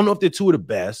 I don't know if they're two of the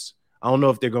best. I don't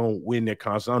know if they're going to win their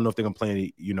conference. I don't know if they're going to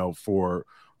play,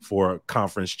 for a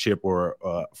conference chip or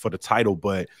for the title,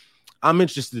 but I'm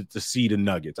interested to see the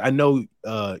Nuggets. I know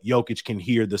Jokic can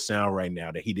hear the sound right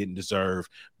now that he didn't deserve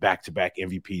back-to-back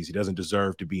MVPs. He doesn't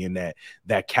deserve to be in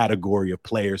that category of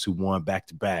players who won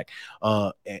back-to-back.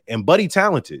 And Buddy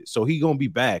talented, so he gonna be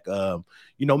back.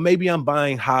 Maybe I'm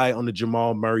buying high on the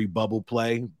Jamal Murray bubble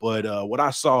play, but what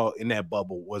I saw in that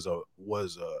bubble was a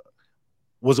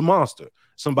monster.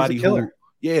 Somebody who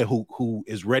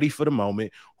is ready for the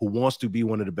moment, who wants to be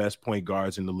one of the best point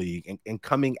guards in the league, and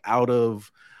coming out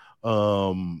of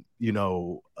an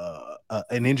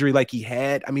injury like he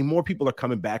had. I mean, more people are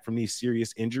coming back from these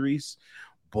serious injuries,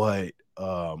 but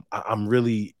I'm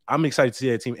excited to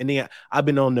see that team. And then I've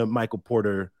been on the Michael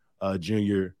Porter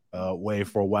Jr. Wave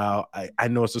for a while. I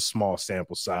know it's a small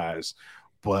sample size,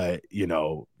 but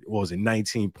what was it,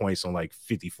 19 points on like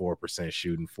 54%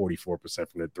 shooting, 44%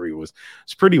 from the three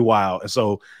it's pretty wild. And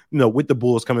so, with the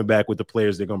Bulls coming back, with the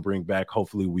players they're going to bring back,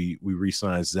 hopefully we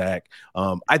re-sign Zach.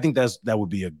 I think that would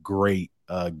be a great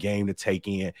game to take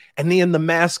in. And then the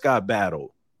mascot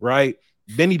battle, right?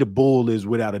 Benny the Bull is,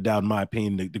 without a doubt, in my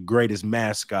opinion, the greatest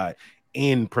mascot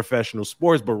in professional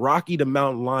sports, but Rocky the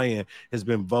Mountain Lion has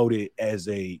been voted as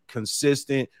a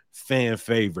consistent fan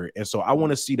favorite, and so I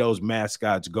want to see those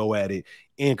mascots go at it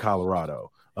in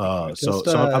Colorado. So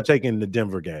I'm taking the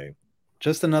Denver game.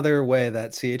 Just another way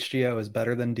that CHGO is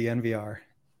better than DNVR.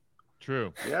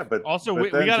 True. Yeah, but also we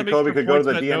got to make sure could go to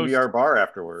the DNVR bar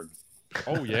afterward.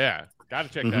 Oh yeah, got to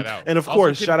check that out. And of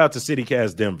course, shout out to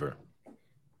CityCast Denver.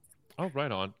 Oh,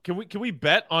 right on. Can we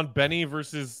bet on Benny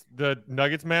versus the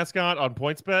Nuggets mascot on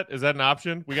PointsBet? Is that an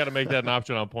option? We got to make that an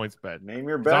option on PointsBet. Name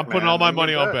your bet. I'm putting all my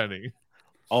money on Benny.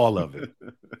 All of it.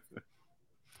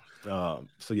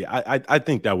 So yeah, I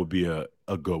think that would be a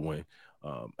good one.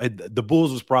 The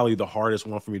Bulls was probably the hardest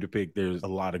one for me to pick. There's a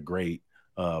lot of great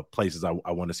places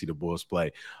I want to see the Bulls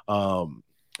play.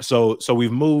 So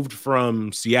we've moved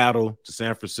from Seattle to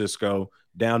San Francisco,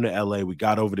 down to LA. We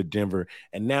got over to Denver,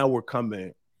 and now we're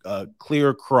coming clear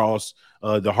across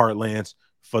the heartlands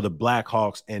for the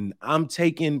Blackhawks, and I'm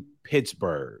taking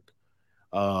Pittsburgh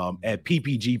at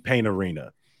PPG Paint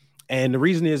Arena. And the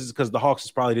reason is because the Hawks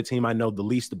is probably the team I know the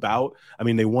least about. I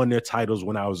mean, they won their titles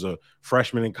when I was a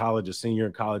freshman in college, a senior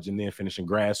in college, and then finishing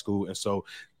grad school. And so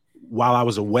while I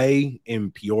was away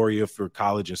in Peoria for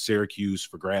college and Syracuse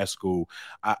for grad school,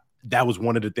 that was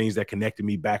one of the things that connected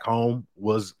me back home,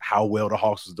 was how well the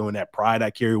Hawks was doing. That pride I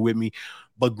carry with me.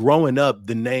 But growing up,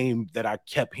 the name that I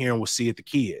kept hearing was See It the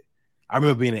Kid. I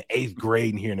remember being in 8th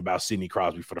grade and hearing about Sidney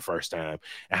Crosby for the first time,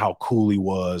 and how cool he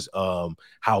was,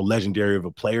 how legendary of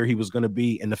a player he was going to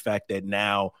be, and the fact that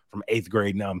now from 8th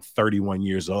grade, now I'm 31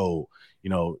 years old.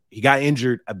 He got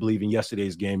injured, I believe, in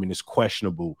yesterday's game and is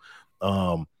questionable.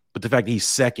 But the fact that he's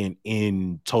second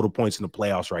in total points in the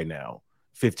playoffs right now,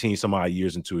 15 some odd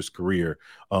years into his career,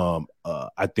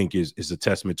 I think is a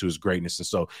testament to his greatness. And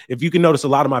so if you can notice, a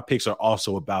lot of my picks are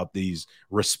also about these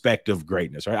respective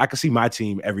greatness, right? I can see my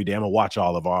team every day. I'm going to watch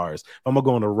all of ours. If I'm going to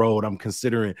go on the road, I'm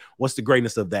considering what's the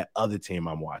greatness of that other team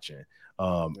I'm watching.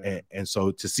 And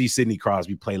so to see Sidney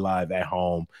Crosby play live at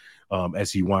home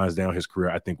as he winds down his career,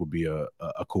 I think would be a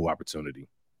cool opportunity.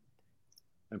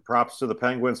 And props to the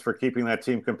Penguins for keeping that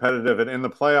team competitive and in the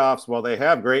playoffs while they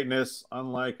have greatness,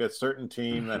 unlike a certain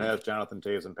team that has Jonathan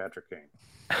Toews and Patrick Kane.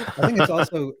 I think it's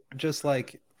also just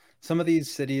like some of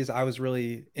these cities I was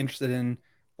really interested in,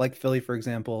 like Philly, for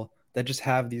example, that just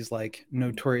have these like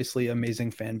notoriously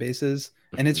amazing fan bases.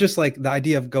 And it's just like the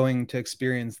idea of going to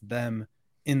experience them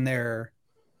in their,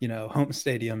 home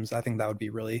stadiums. I think that would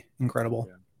be really incredible.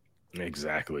 Yeah.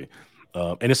 Exactly.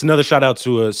 And it's another shout out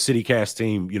to a CityCast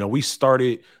team. We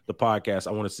started the podcast,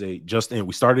 I want to say,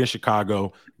 we started in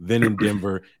Chicago, then in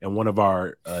Denver, and one of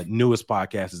our newest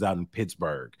podcasts is out in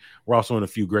Pittsburgh. We're also in a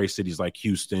few great cities like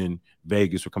Houston,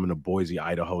 Vegas. We're coming to Boise,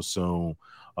 Idaho soon.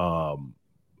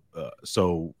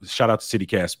 So shout out to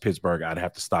CityCast Pittsburgh. I'd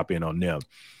have to stop in on them.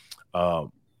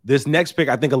 This next pick,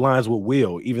 I think, aligns with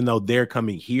Will, even though they're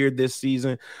coming here this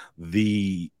season.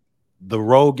 The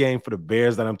road game for the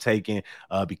Bears that I'm taking,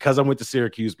 because I went to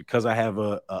Syracuse, because I have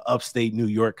a upstate New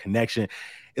York connection,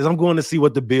 is I'm going to see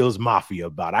what the Bills Mafia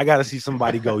about. I got to see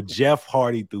somebody go Jeff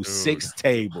Hardy through 6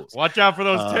 tables. Watch out for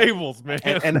those tables, man.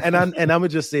 And I'm gonna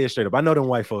just say it straight up. I know them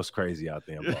white folks crazy out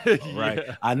there, right?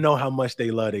 Yeah. I know how much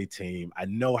they love their team. I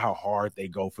know how hard they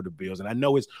go for the Bills, and I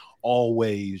know it's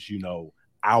always,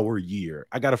 our year.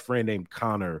 I got a friend named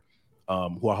Connor,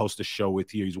 who I host a show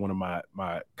with here. He's one of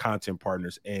my content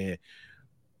partners. And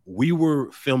we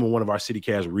were filming one of our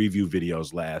CityCast review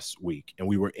videos last week. And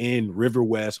we were in River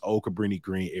West, Old Cabrini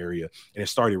Green area. And it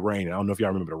started raining. I don't know if y'all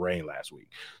remember the rain last week.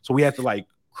 So we had to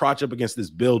crouch up against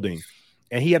this building.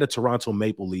 And he had a Toronto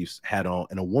Maple Leafs hat on.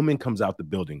 And a woman comes out the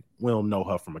building. We don't know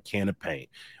her from a can of paint.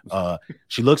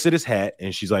 She looks at his hat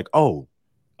and she's like, "Oh,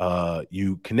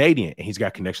 you Canadian?" And he's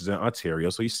got connections in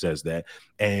Ontario, so he says that.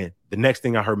 And the next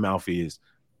thing out her mouth is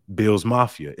Bills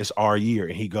Mafia. It's our year.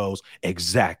 And he goes,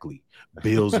 "Exactly.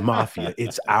 Bills Mafia.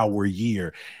 It's our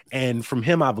year." And from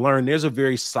him, I've learned there's a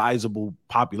very sizable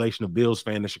population of Bills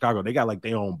fans in Chicago. They got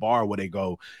their own bar where they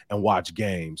go and watch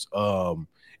games.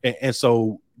 And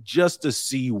so just to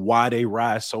see why they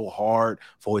ride so hard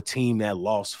for a team that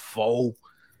lost 4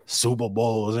 Super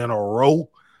Bowls in a row,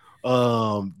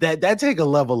 that take a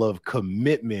level of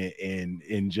commitment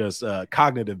and just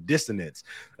cognitive dissonance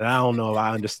that I don't know if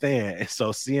I understand. And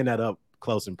so seeing that up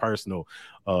close and personal,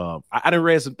 I done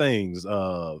read some things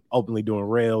openly doing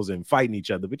rails and fighting each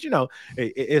other, but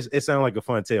it sounded like a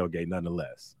fun tailgate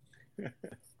nonetheless.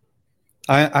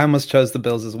 I almost chose the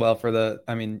Bills as well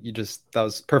that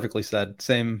was perfectly said.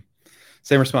 Same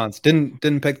response.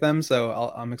 Didn't pick them,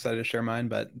 so I'm excited to share mine,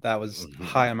 but that was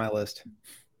high on my list.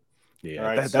 Yeah,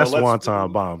 right, that's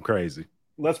Wonton bomb crazy.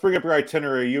 Let's bring up your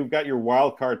itinerary. You've got your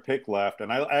wild card pick left,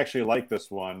 and I actually like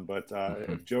this one, but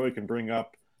if Joey can bring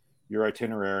up your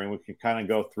itinerary and we can kind of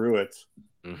go through it.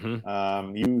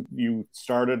 You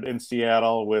started in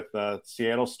Seattle with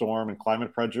Seattle Storm and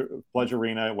Climate Pledge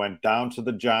Arena. It went down to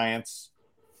the Giants,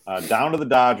 down to the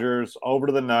Dodgers, over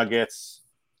to the Nuggets,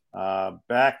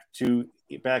 back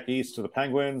east to the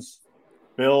Penguins,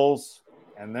 Bills,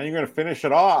 and then you're going to finish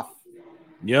it off.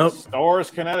 Yep. Storrs,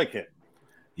 Connecticut.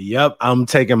 Yep. I'm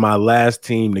taking my last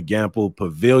team, the Gampel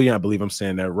Pavilion. I believe I'm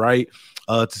saying that right.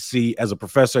 To see, as a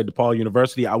professor at DePaul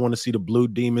University, I want to see the Blue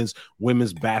Demons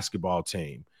women's basketball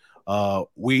team.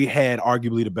 We had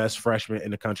arguably the best freshman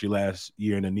in the country last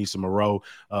year in Anissa Moreau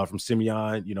from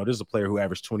Simeon. This is a player who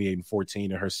averaged 28 and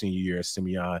 14 in her senior year at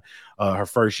Simeon. Her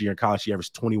first year in college, she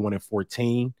averaged 21 and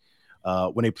 14.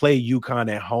 When they played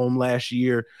UConn at home last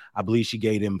year, I believe she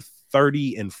gave them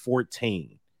 30 and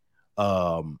 14.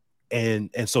 And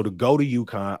so to go to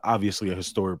UConn, obviously a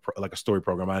story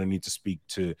program. I didn't need to speak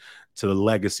to the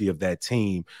legacy of that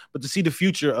team, but to see the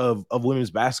future of women's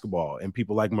basketball and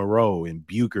people like Moreau and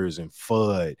Bukers and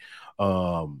Fudd.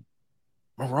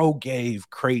 Moreau gave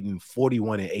Creighton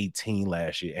 41 and 18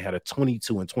 last year and had a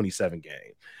 22 and 27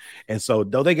 game. And so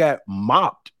though they got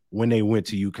mopped when they went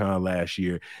to UConn last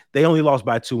year, they only lost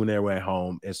by 2 when they were at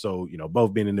home. And so,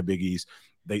 both being in the Big East,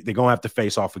 they're going to have to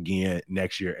face off again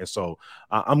next year. And so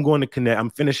I'm going to connect.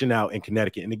 I'm finishing out in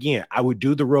Connecticut. And again, I would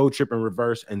do the road trip in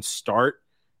reverse and start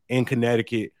in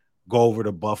Connecticut, go over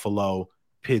to Buffalo,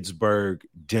 Pittsburgh,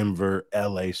 Denver,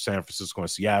 LA, San Francisco,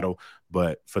 and Seattle.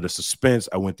 But for the suspense,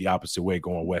 I went the opposite way,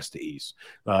 going west to east.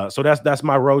 So that's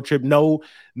my road trip. No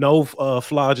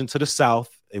flogging to the south.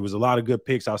 it was a lot of good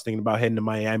picks. I was thinking about heading to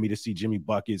Miami to see Jimmy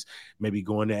Buckets, maybe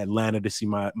going to Atlanta to see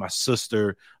my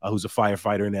sister, who's a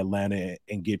firefighter in Atlanta,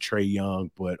 and get Trae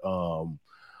Young. But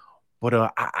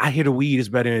I hear the weed is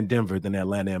better in Denver than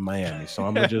Atlanta and Miami, so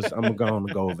I'm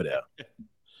gonna go over there.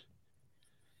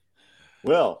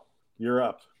 Will, you're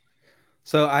up.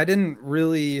 So I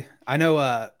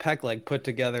know Peck like put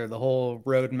together the whole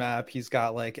roadmap. He's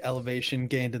got like elevation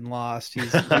gained and lost.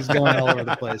 He's going all over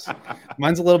the place.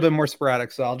 Mine's a little bit more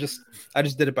sporadic, so I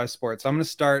just did it by sport. So I'm going to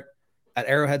start at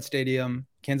Arrowhead Stadium,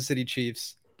 Kansas City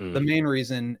Chiefs. The main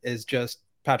reason is just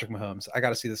Patrick Mahomes. I got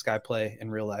to see this guy play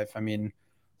in real life. I mean,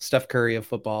 Steph Curry of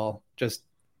football, just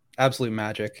absolute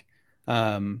magic.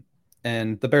 And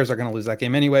the Bears are going to lose that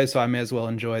game anyway, so I may as well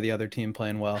enjoy the other team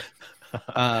playing well.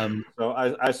 So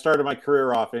I started my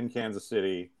career off in Kansas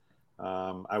City.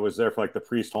 I was there for like the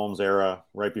Priest Holmes era,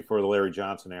 right before the Larry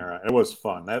Johnson era. It was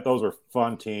fun. Those were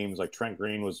fun teams. Like Trent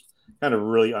Green was kind of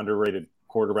really underrated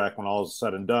quarterback when all was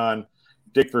said and done.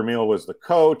 Dick Vermeil was the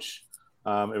coach.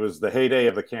 It was the heyday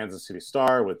of the Kansas City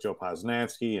Star with Joe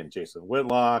Posnanski and Jason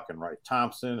Whitlock and Wright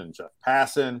Thompson and Jeff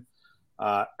Passan.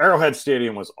 Arrowhead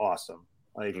Stadium was awesome.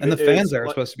 And the fans there are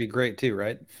supposed to be great too,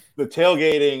 right? The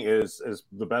tailgating is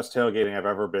the best tailgating I've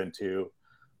ever been to.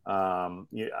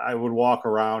 I would walk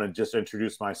around and just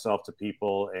introduce myself to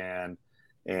people, and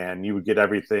you would get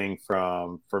everything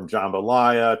from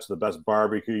jambalaya to the best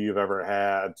barbecue you've ever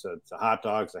had to hot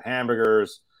dogs to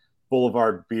hamburgers,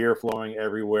 Boulevard beer flowing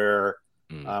everywhere.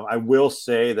 I will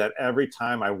say that every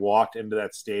time I walked into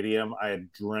that stadium, I had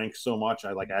drank so much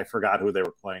I forgot who they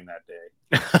were playing that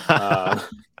day.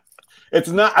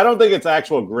 I don't think it's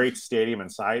actual great stadium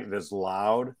inside. It is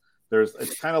loud.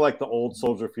 It's kind of like the old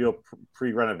Soldier Field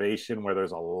pre-renovation where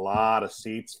there's a lot of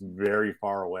seats very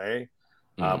far away,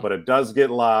 but it does get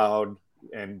loud.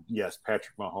 And yes,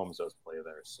 Patrick Mahomes does play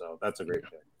there, so that's a great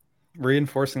pick.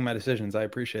 Reinforcing my decisions, I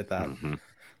appreciate that.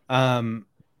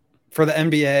 For the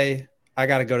NBA, I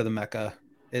got to go to the Mecca.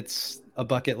 It's a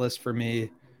bucket list for me.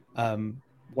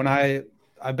 When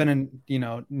I've been in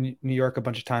New York a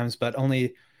bunch of times, but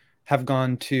only have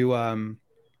gone to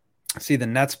see the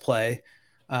Nets play.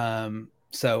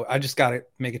 So I just got to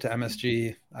make it to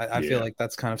MSG. I feel like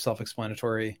that's kind of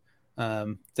self-explanatory.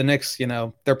 The Knicks,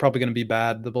 they're probably going to be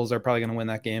bad. The Bulls are probably going to win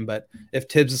that game. But if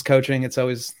Tibbs is coaching, it's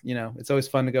always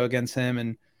fun to go against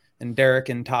him. And Derek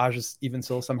and Taj is even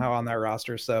still somehow on that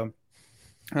roster. So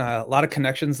a lot of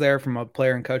connections there from a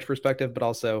player and coach perspective, but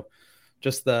also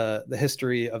just the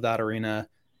history of that arena.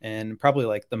 And probably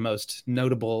like the most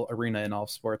notable arena in all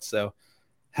of sports. So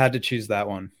had to choose that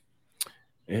one.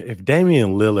 If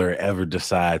Damian Lillard ever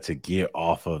decide to get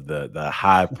off of the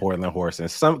high Portland horse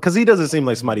because he doesn't seem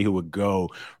like somebody who would go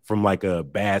from like a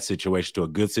bad situation to a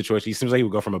good situation. He seems like he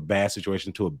would go from a bad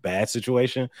situation to a bad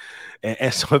situation.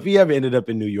 And so if he ever ended up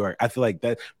in New York, I feel like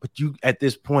that, but at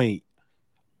this point,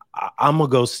 I'm going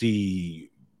to go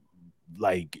see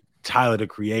like Tyler the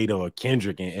Creator or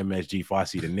Kendrick and MSG before I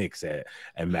see the Knicks at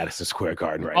Madison Square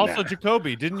Garden now. Also,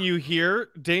 Jacoby, didn't you hear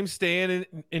Dame's staying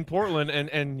in Portland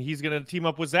and he's going to team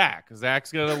up with Zach?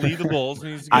 Zach's going to lead the Bulls.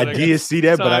 And I did see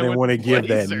that, but I didn't want to give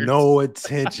that no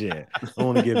attention. I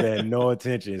want to give that no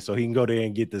attention so he can go there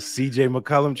and get the CJ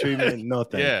McCollum treatment. No,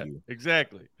 thank you.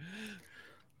 Exactly.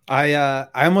 I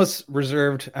almost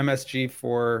reserved MSG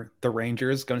for the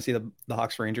Rangers, going to see the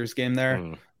Hawks Rangers game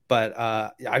there. But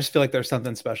I just feel like there's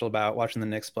something special about watching the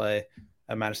Knicks play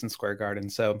at Madison Square Garden.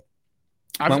 So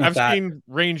I've seen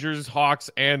Rangers, Hawks,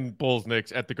 and Bulls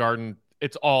Knicks at the Garden.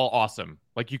 It's all awesome.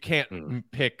 Like you can't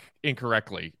pick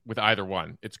incorrectly with either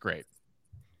one. It's great.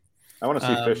 I want to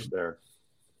see Fish there.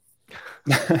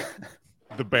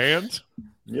 The band?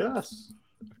 Yes.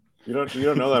 You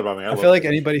don't know that about me. I feel like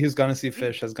anybody who's gone to see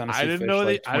Fish has gone to see Fish.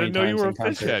 I didn't know you were a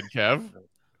Fish head, Kev.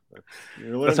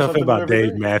 That's how I feel about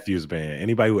Dave Matthews Band.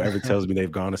 Anybody who ever tells me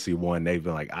they've gone to see one, they've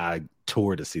been like, I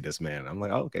toured to see this man. I'm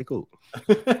like, oh, okay, cool.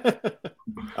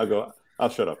 I'll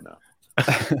shut up now.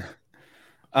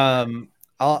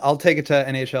 I'll take it to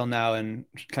NHL now and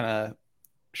kind of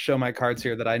show my cards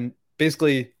here that I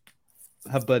basically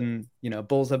have been,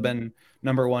 Bulls have been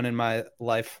number one in my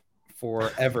life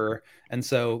forever. And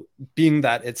so being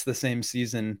that it's the same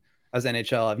season as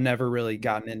NHL, I've never really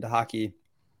gotten into hockey.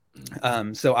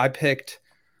 So I picked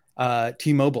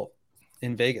T-Mobile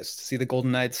in Vegas to see the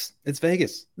Golden Knights. It's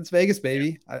Vegas,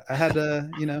 baby. I had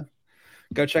to,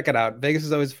 go check it out. Vegas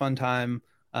is always a fun time.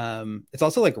 It's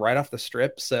also like right off the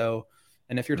strip. So,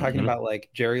 and if you're talking about like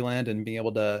Jerryland and being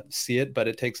able to see it, but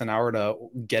it takes an hour to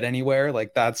get anywhere,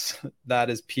 like that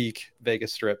is peak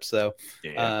Vegas Strip. So,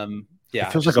 Yeah,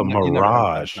 it feels like a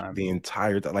mirage the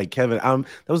entire time. Like Kevin, that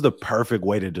was the perfect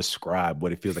way to describe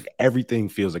what it feels like. Everything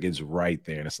feels like it's right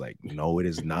there, and it's like, no, it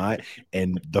is not.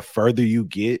 And the further you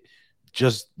get,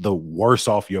 just the worse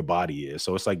off your body is.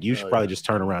 So it's like you should probably just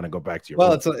turn around and go back to your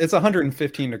room. It's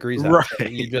 115 degrees out.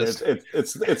 Right. You just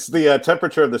it's the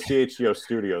temperature of the CHGO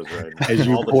studios right now. As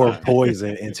you pour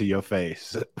poison into your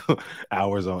face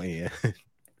hours on end.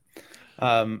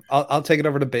 I'll take it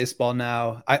over to baseball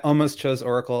now. I almost chose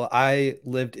Oracle. I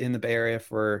lived in the Bay Area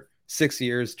for 6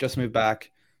 years, just moved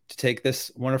back to take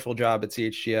this wonderful job at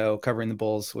CHGO covering the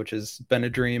Bulls, which has been a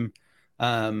dream.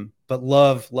 But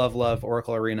love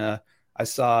Oracle Arena. I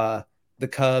saw the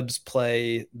Cubs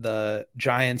play the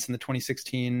Giants in the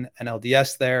 2016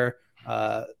 NLDS there.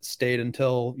 Stayed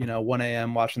until 1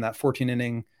 a.m. watching that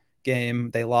 14-inning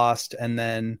game. They lost, and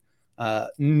then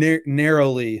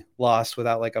narrowly lost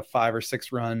without like a 5 or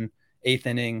 6 run 8th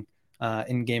inning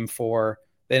in Game 4.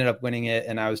 They ended up winning it,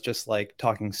 and I was just like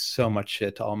talking so much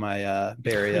shit to all my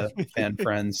Bay Area fan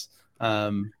friends.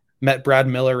 Met Brad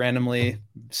Miller randomly,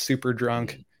 super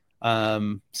drunk.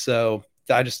 So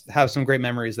I just have some great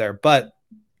memories there. But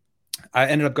I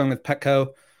ended up going with Petco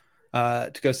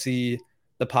to go see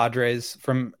the Padres.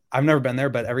 I've never been there,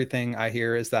 but everything I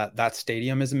hear is that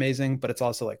stadium is amazing, but it's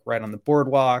also like right on the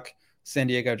boardwalk. San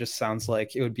Diego just sounds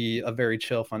like it would be a very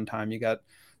chill, fun time. You got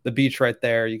the beach right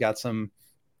there. You got some,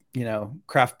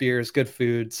 craft beers, good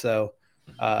food. So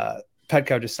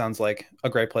Petco just sounds like a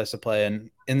great place to play. And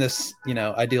in this,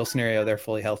 ideal scenario, they're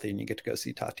fully healthy and you get to go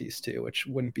see Tatis too, which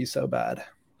wouldn't be so bad.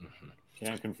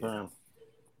 Can confirm.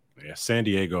 Yeah, San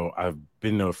Diego. I've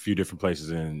been to a few different places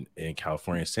in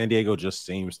California. San Diego just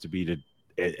seems to be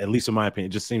at least in my opinion,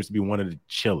 it just seems to be one of the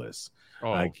chillest.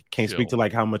 I can't speak to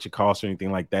like how much it costs or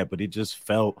anything like that, but it just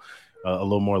felt a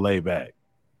little more laid back.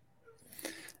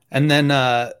 And then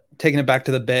taking it back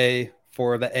to the Bay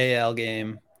for the AL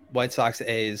game, White Sox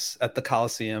A's at the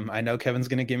Coliseum. I know Kevin's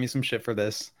going to give me some shit for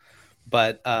this,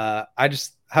 but I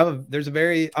just I'm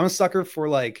a sucker for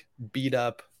like beat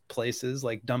up places,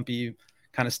 like dumpy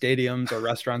kind of stadiums or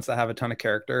restaurants that have a ton of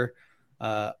character.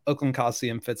 Oakland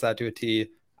Coliseum fits that to a T.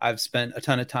 I've spent a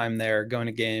ton of time there going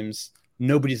to games.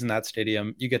 Nobody's in that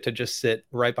stadium. You get to just sit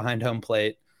right behind home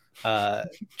plate,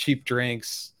 cheap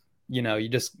drinks. You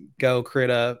just go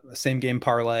create a same game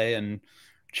parlay and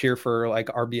cheer for like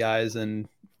RBIs and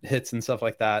hits and stuff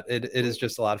like that. It is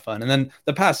just a lot of fun. And then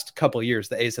the past couple of years,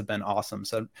 the A's have been awesome.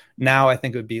 So now I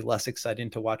think it would be less exciting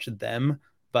to watch them,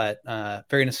 but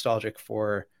very nostalgic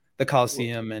for the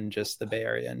Coliseum and just the Bay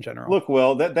Area in general. Look,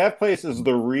 Will, that place is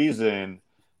the reason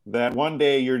that one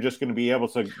day you're just going to be able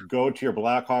to go to your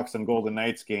Blackhawks and Golden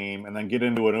Knights game and then get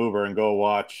into an Uber and go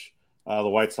watch the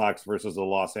White Sox versus the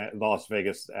Las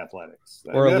Vegas Athletics.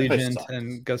 Or Allegiant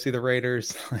and go see the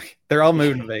Raiders. They're all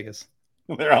moving to Vegas.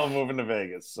 They're all moving to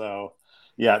Vegas. So,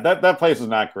 yeah, that place is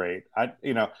not great.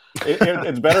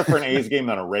 It's better for an A's game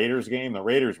than a Raiders game.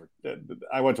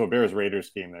 I went to a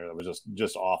Bears-Raiders game there that was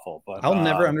just awful. But I'll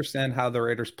never understand how the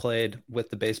Raiders played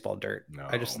with the baseball dirt. No.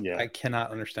 I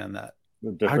cannot understand that.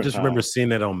 I just remember seeing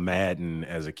that on Madden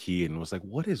as a kid and was like,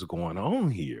 what is going on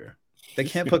here? They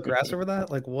can't put grass over that?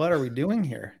 Like, what are we doing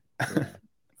here?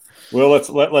 Well,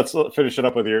 let's finish it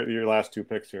up with your last 2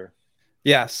 picks here.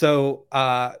 Yeah, so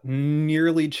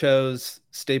nearly chose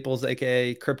Staples,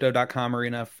 aka Crypto.com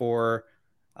Arena for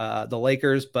the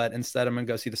Lakers, but instead I'm going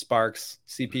to go see the Sparks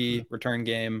CP return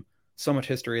game. So much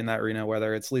history in that arena,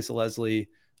 whether it's Lisa Leslie,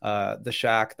 the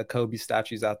Shaq, the Kobe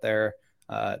statues out there.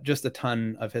 Just a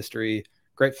ton of history,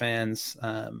 great fans.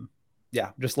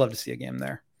 Just love to see a game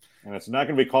there. And it's not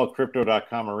going to be called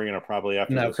Crypto.com Arena probably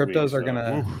after this cryptos week, are going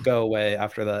to go away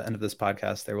after the end of this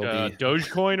podcast. There will be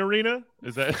Dogecoin Arena.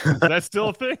 Is that still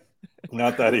a thing?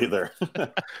 Not that either.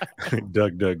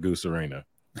 Duck Goose Arena.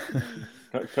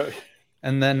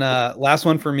 And then last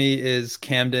one for me is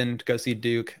Camden to go see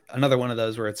Duke. Another one of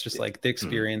those where it's just like the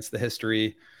experience, the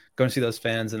history, going to see those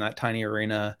fans in that tiny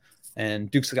arena.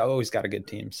 And Duke's always got a good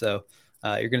team. So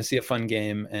you're going to see a fun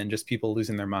game and just people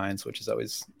losing their minds, which is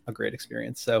always a great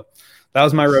experience. So that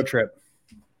was my road trip.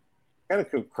 I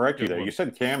got to correct you there. You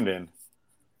said Camden.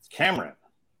 It's Cameron.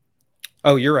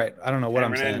 Oh, you're right. I don't know what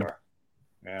Cameron I'm saying. Indoor.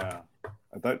 Yeah.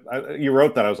 I thought you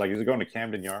wrote that. I was like, is he going to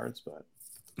Camden Yards? But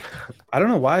I don't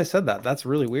know why I said that. That's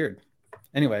really weird.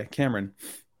 Anyway, Cameron.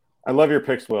 I love your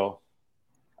picks, Will.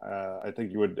 I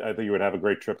think you would have a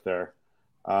great trip there.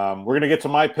 We're going to get to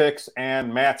my picks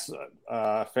and Matt's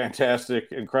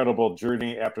fantastic, incredible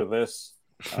journey after this.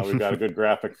 We've got a good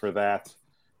graphic for that.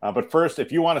 But first,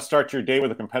 if you want to start your day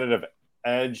with a competitive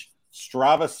edge,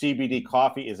 Strava CBD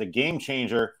coffee is a game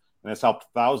changer and has helped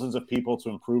thousands of people to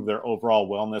improve their overall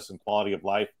wellness and quality of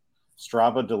life.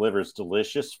 Strava delivers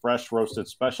delicious, fresh roasted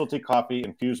specialty coffee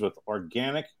infused with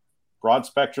organic,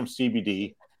 broad-spectrum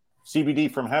CBD.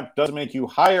 CBD from hemp does make you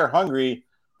higher hungry,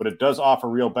 but it does offer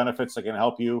real benefits that can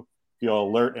help you feel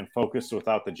alert and focused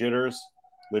without the jitters.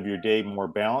 Live your day more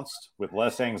balanced with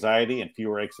less anxiety and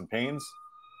fewer aches and pains.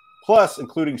 Plus,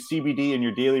 including CBD in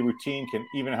your daily routine can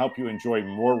even help you enjoy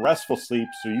more restful sleep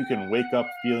so you can wake up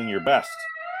feeling your best.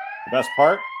 The best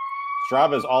part?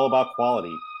 Strava is all about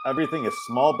quality. Everything is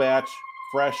small batch,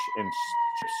 fresh, and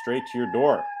shipped straight to your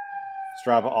door.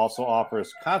 Strava also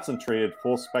offers concentrated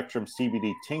full-spectrum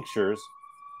CBD tinctures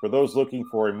for those looking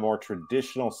for a more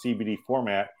traditional CBD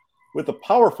format with the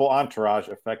powerful entourage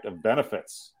effect of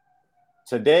benefits.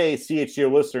 Today,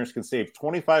 CHGO listeners can save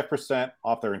 25%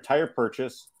 off their entire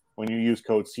purchase when you use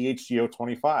code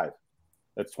CHGO25.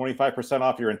 That's 25%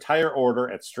 off your entire order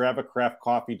at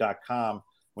StravaCraftCoffee.com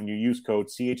when you use code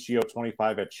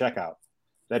CHGO25 at checkout.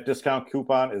 That discount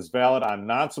coupon is valid on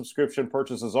non-subscription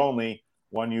purchases only,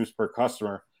 one use per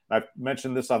customer. I've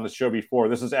mentioned this on the show before.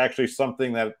 This is actually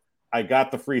something that I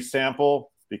got the free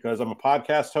sample because I'm a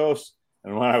podcast host.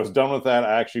 And when I was done with that,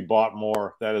 I actually bought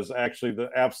more. That is actually the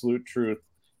absolute truth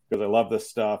because I love this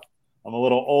stuff. I'm a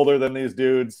little older than these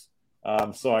dudes.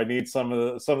 So I need some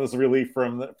of this relief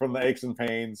from the aches and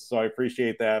pains. So I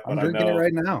appreciate that. I'm drinking it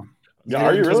right now. Yeah,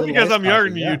 are you Just really? because I'm younger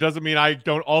than you doesn't mean I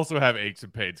don't also have aches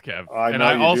and pains, Kev.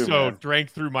 I also drank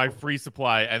through my free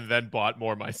supply and then bought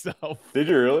more myself. Did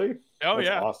you really? Oh, That's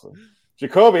yeah. Awesome.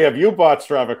 Jacoby, have you bought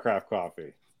Strava Craft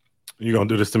Coffee? You gonna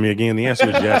do this to me again? The answer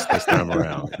is yes this time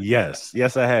around. Yes,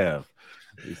 I have.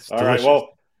 All right.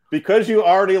 Well, because you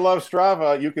already love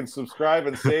Strava, you can subscribe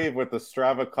and save with the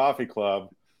Strava Coffee Club.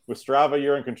 With Strava,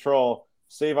 you're in control.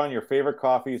 Save on your favorite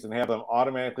coffees and have them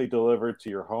automatically delivered to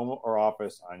your home or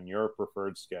office on your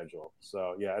preferred schedule.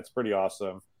 So, yeah, it's pretty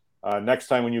awesome. Next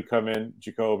time when you come in,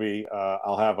 Jacoby,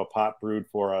 I'll have a pot brewed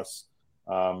for us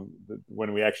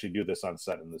when we actually do this on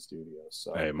set in the studio.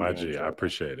 So, hey, my G, I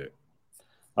appreciate it.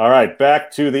 All right,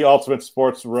 back to the Ultimate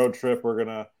Sports Road Trip. We're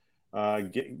going to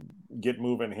get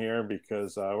moving here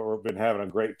because we've been having a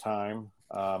great time.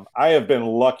 I have been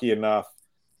lucky enough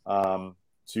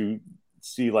to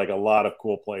see like a lot of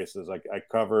cool places. Like I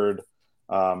covered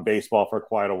baseball for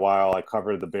quite a while. I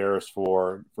covered the Bears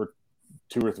for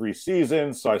 2 or 3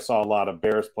 seasons, so I saw a lot of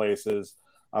Bears places.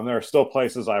 There are still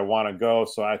places I want to go,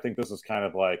 so I think this is kind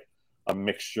of like a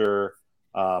mixture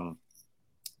of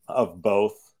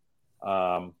both.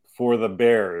 For the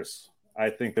Bears, I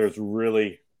think there's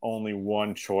really only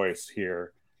one choice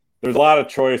here. There's a lot of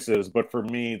choices, but for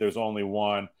me, there's only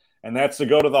one. And that's to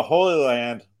go to the Holy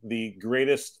Land, the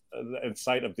greatest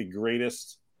site of the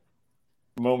greatest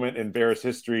moment in Bears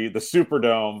history, the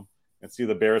Superdome, and see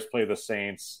the Bears play the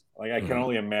Saints. Like I can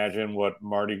only imagine what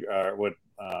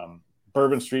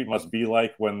Bourbon Street must be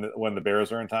like when the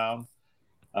Bears are in town.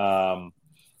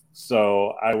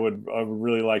 So I would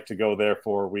really like to go there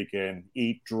for a weekend,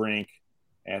 eat, drink,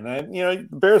 and then the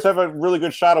Bears have a really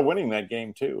good shot of winning that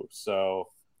game too. So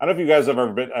I don't know if you guys have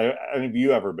ever been. Any of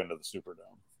you ever been to the Superdome?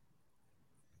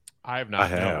 I have not. I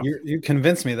have. You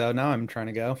convinced me though. Now I'm trying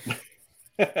to go.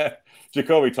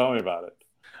 Jacoby, tell me about it.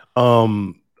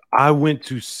 I went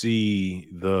to see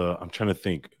I'm trying to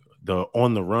think, the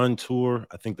On the Run tour.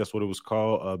 I think that's what it was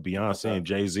called. Beyonce and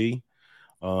Jay-Z.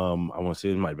 I want to say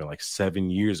it might have been like 7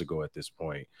 years ago at this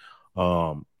point.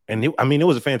 And it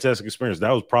was a fantastic experience. That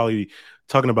was probably,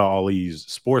 talking about all these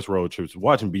sports road trips,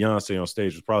 watching Beyonce on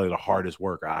stage was probably the hardest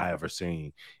work I ever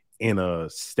seen in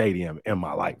a stadium in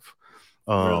my life.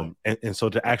 Really? And so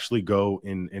to actually go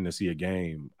and to see a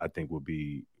game, I think would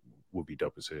be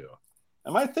dope as hell.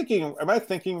 Am I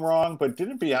thinking wrong? But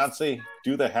didn't Beyonce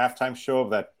do the halftime show of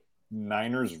that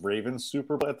Niners-Ravens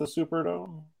Super Bowl at the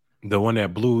Superdome? The one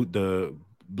that blew the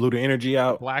energy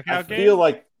out. Blackout game? I feel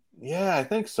like, yeah, I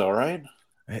think so, right?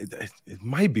 It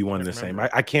might be one of the same.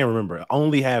 I can't remember.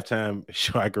 Only halftime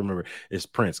show I can remember is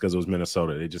Prince because it was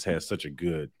Minnesota. They just had such a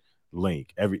good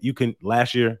link.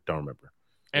 Last year, don't remember.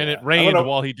 And it rained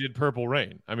while he did Purple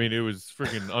Rain. I mean, it was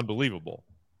freaking unbelievable.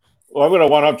 Well, I'm going to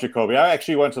one-up Jacoby. I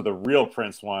actually went to the real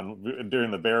Prince one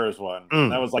during the Bears one.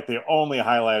 That was like the only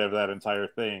highlight of that entire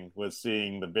thing was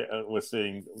seeing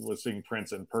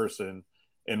Prince in person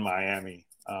in Miami.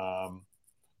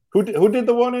 Who did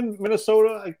the one in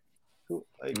Minnesota?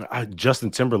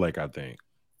 Justin Timberlake, I think.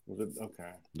 Was it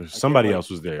okay? There's somebody else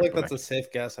was there. I feel like that's a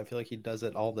safe guess. I feel like he does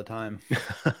it all the time.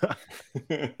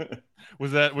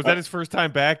 Was that his first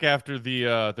time back after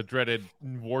the dreaded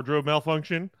wardrobe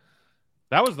malfunction?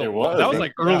 That was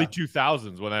like early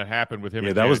 2000s when that happened with him.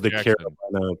 Yeah, that was the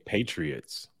Carolina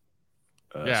Patriots.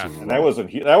 And that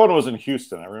one was in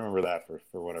Houston. I remember that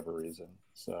for whatever reason.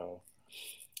 So,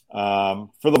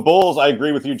 For the Bulls, I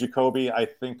agree with you, Jacoby. I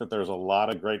think that there's a lot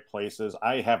of great places.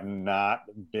 I have not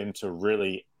been to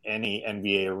really any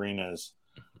NBA arenas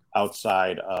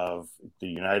outside of the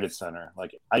United Center.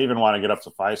 Like, I even want to get up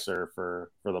to Fiserv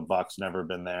for the Bucks. Never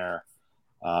been there.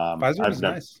 Fiserv is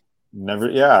nice.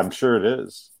 Yeah, I'm sure it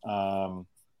is.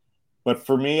 But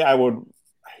for me, I would,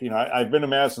 I've been to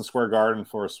Madison Square Garden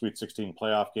for a Sweet 16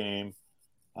 playoff game.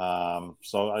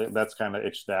 That's kind of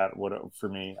itched that for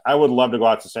me. I would love to go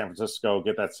out to San Francisco,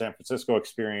 get that San Francisco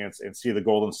experience, and see the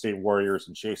Golden State Warriors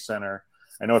in Chase Center.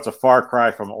 I know it's a far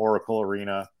cry from Oracle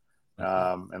Arena,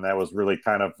 and that was really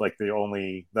kind of like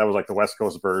the West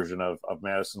Coast version of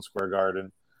Madison Square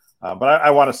Garden. But I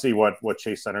want to see what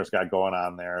Chase Center's got going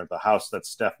on there. The house that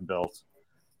Steph built.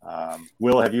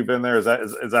 Will, have you been there? Is that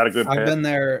a good pick? I've been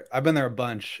there a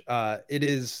bunch. It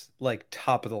is like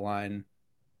top of the line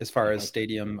as far as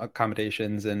stadium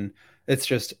accommodations, and it's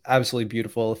just absolutely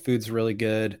beautiful. Food's really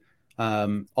good.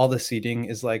 All the seating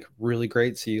is like really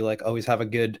great, so you like always have a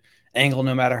good angle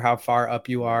no matter how far up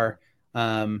you are.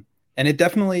 And it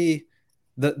definitely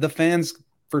the fans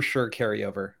for sure carry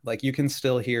over. Like, you can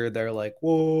still hear they're like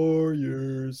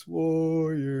Warriors.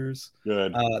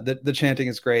 Good. The chanting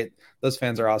is great. Those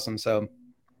fans are awesome. So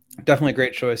definitely a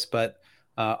great choice, but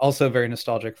also very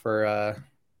nostalgic for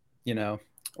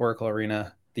Oracle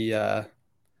Arena, the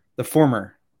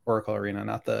former Oracle Arena,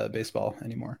 not the baseball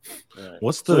anymore.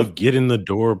 What's the get in the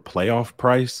door playoff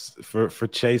price for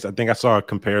Chase? I think I saw a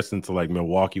comparison to like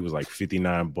Milwaukee was like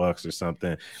 $59 or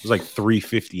something. It was like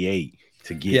 $358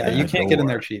 to get. Yeah, you can't get in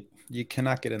there cheap. You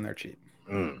cannot get in there cheap.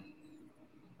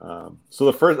 So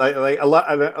the first,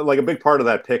 a big part of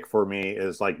that pick for me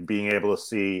is like being able to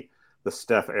see the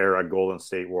Steph era Golden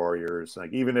State Warriors,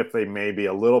 like even if they may be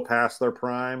a little past their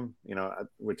prime,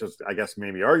 which is, I guess,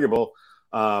 maybe arguable.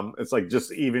 It's like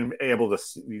just even able to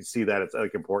see that it's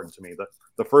like important to me.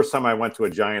 The first time I went to a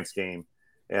Giants game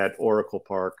at Oracle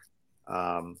Park,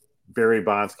 Barry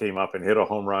Bonds came up and hit a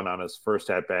home run on his first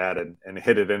at bat and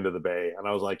hit it into the bay. And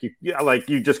I was like, you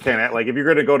just can't, like, if you're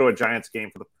going to go to a Giants game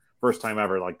for the first time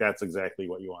ever, like, that's exactly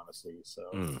what you want to see.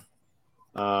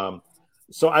 So,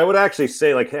 so I would actually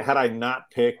say, like, had I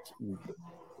not picked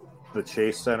the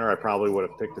Chase Center, I probably would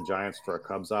have picked the Giants for a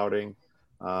Cubs outing.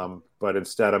 But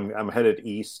instead I'm headed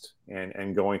east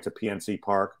and going to PNC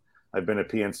Park. I've been at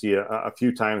PNC a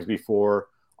few times before.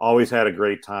 Always had a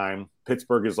great time.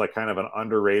 Pittsburgh is like kind of an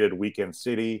underrated weekend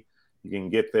city. You can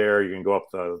get there. You can go up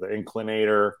the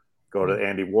Inclinator, go to the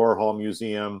Andy Warhol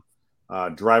Museum,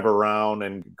 drive around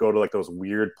and go to like those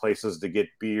weird places to get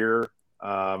beer,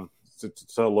 to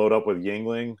load up with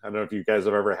Yuengling. I don't know if you guys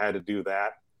have ever had to do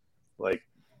that. Like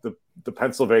the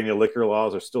Pennsylvania liquor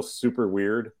laws are still super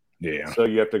weird. Yeah. So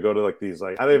you have to go to like these,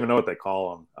 like, I don't even know what they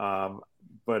call them.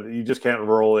 But you just can't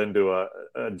roll into a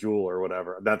Jewel or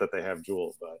whatever. Not that they have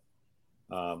Jewel, but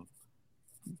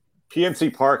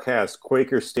PNC Park has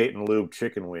Quaker State and Lube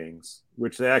chicken wings,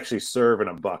 which they actually serve in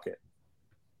a bucket.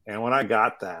 And when I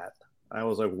got that, I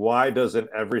was like, why doesn't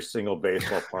every single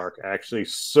baseball park actually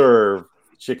serve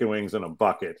chicken wings in a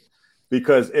bucket?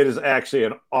 Because it is actually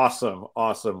an awesome,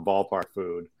 awesome ballpark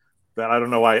food that I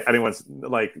don't know why anyone's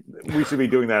like, we should be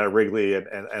doing that at Wrigley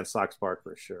and Sox Park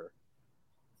for sure.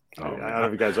 I don't know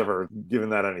if you guys ever given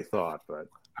that any thought, but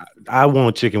I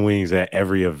want chicken wings at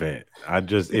every event.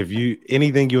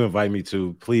 Anything you invite me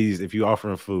to, please, if you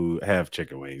offering food, have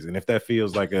chicken wings. And if that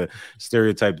feels like a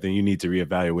stereotype, then you need to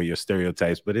reevaluate your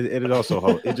stereotypes. But it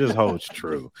also it just holds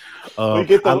true. You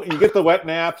get the wet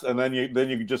naps, and then you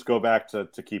can just go back to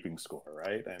keeping score,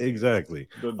 right? And exactly.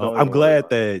 I'm glad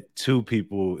that two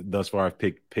people thus far have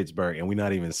picked Pittsburgh, and we're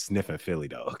not even sniffing Philly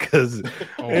though, because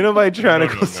ain't nobody trying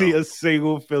to go see a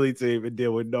single Philly team and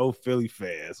deal with no Philly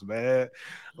fans, man.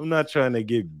 I'm not trying to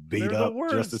get beat up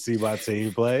just to see my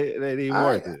team play. It ain't even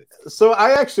worth it. So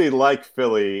I actually like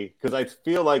Philly because I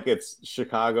feel like it's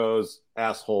Chicago's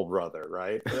asshole brother,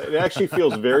 right? It actually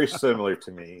feels very similar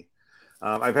to me.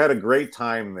 I've had a great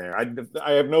time there.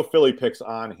 I have no Philly picks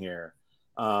on here,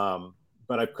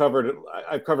 but I've covered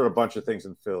a bunch of things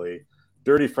in Philly.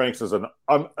 Dirty Frank's is an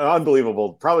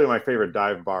unbelievable, probably my favorite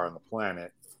dive bar on the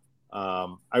planet.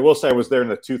 I will say I was there in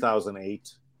the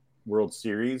 2008 World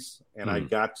Series, and I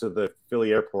got to the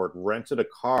Philly airport, rented a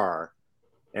car,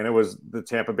 and it was the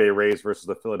Tampa Bay Rays versus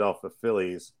the Philadelphia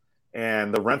Phillies,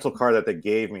 and the rental car that they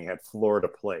gave me had Florida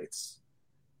plates.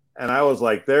 And I was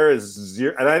like, there is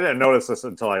zero, and I didn't notice this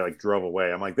until I like drove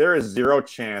away. I'm like, there is zero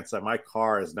chance that my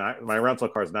rental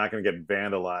car is not going to get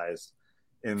vandalized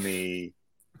in the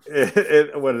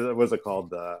what was it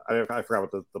called? I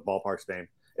forgot what the ballpark's name,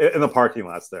 in the parking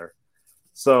lots there.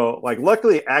 So, like,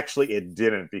 luckily, actually, it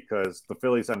didn't, because the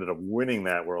Phillies ended up winning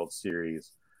that World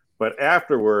Series. But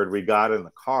afterward, we got in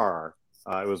the car.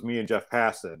 It was me and Jeff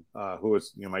Passan, who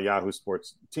was my Yahoo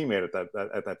Sports teammate at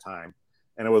that time,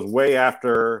 and it was way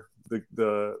after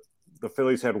the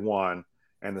Phillies had won,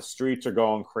 and the streets are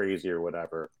going crazy or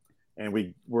whatever, and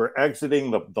we were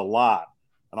exiting the lot,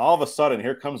 and all of a sudden,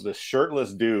 here comes this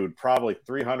shirtless dude, probably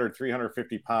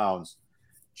 350 pounds.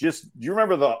 Do you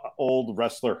remember the old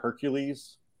wrestler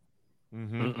Hercules?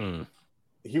 Mm-hmm.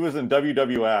 He was in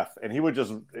WWF, and he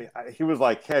was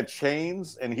like had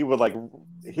chains, and he would like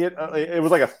it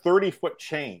was like a 30-foot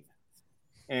chain,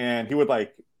 and he would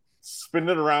like spin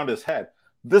it around his head.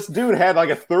 This dude had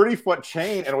like a 30-foot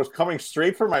chain, and it was coming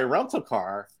straight for my rental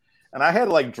car, and I had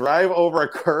to like drive over a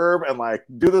curb and like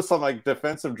do this on like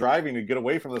defensive driving to get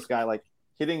away from this guy like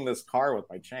hitting this car with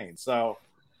my chain. So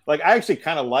like I actually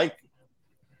kind of like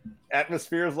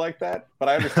atmospheres like that, but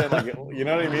I understand, like, you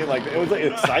know what I mean? Like, it was like,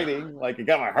 exciting, like it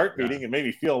got my heart beating and made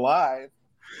me feel alive.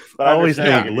 But I always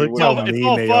think, look how mean it's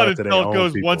all fun until it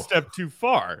goes one step too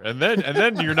far, and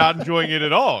then you're not enjoying it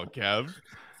at all, Kev.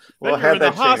 Well, then you're in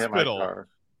the hospital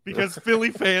because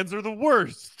Philly fans are the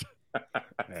worst.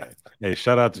 Hey,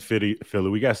 shout out to Philly.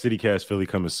 We got CityCast Philly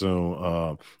coming soon.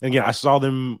 And again, I saw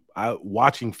them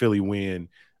watching Philly win.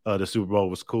 The Super Bowl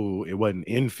was cool. It wasn't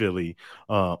in Philly.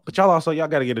 But y'all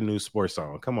got to get a new sports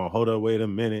song. Come on, hold up, wait a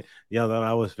minute. Yeah,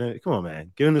 I was finished. Come on,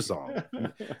 man. Get a new song.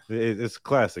 It's a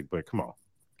classic, but come on.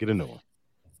 Get a new one.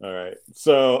 All right.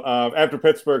 So after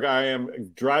Pittsburgh, I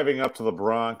am driving up to the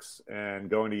Bronx and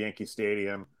going to Yankee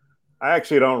Stadium. I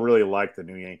actually don't really like the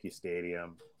new Yankee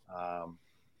Stadium.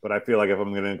 But I feel like if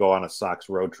I'm going to go on a Sox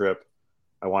road trip,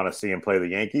 I want to see him play the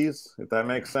Yankees, if that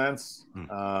makes sense.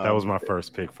 That was my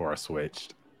first pick before I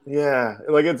switched. Yeah,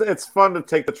 like it's fun to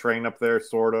take the train up there,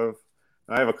 sort of.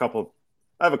 I have a couple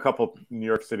New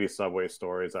York City subway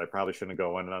stories. I probably shouldn't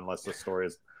go in unless this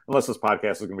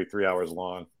podcast is going to be 3 hours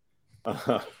long.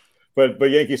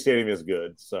 But Yankee Stadium is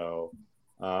good, so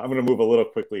I'm going to move a little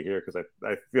quickly here because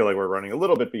I feel like we're running a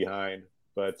little bit behind.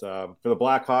 But for the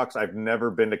Blackhawks, I've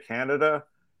never been to Canada,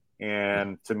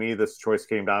 and to me, this choice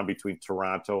came down between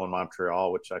Toronto and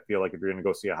Montreal, which I feel like if you're going to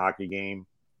go see a hockey game,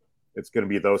 it's going to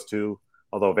be those two.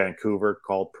 Although Vancouver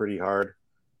called pretty hard.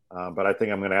 But I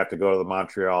think I'm going to have to go to the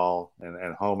Montreal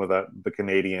and home of the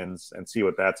Canadiens and see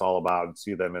what that's all about and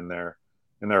see them in their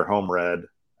home red.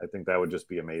 I think that would just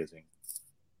be amazing.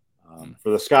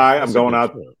 For the Sky, I'm going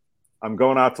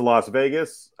out to Las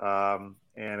Vegas. And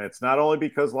it's not only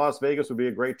because Las Vegas would be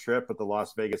a great trip, but the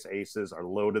Las Vegas Aces are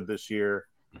loaded this year.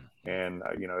 And,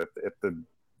 if the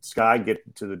Sky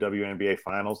get to the WNBA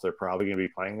finals, they're probably going to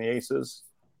be playing the Aces.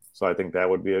 So I think that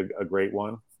would be a great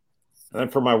one. And then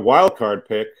for my wild card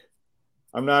pick,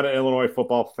 I'm not an Illinois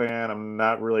football fan. I'm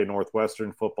not really a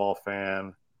Northwestern football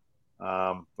fan.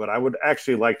 But I would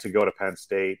actually like to go to Penn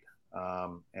State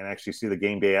and actually see the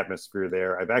game day atmosphere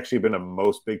there. I've actually been to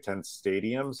most Big Ten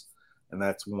stadiums, and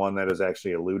that's one that has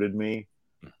actually eluded me.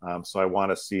 So I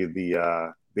want to see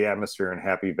the atmosphere in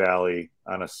Happy Valley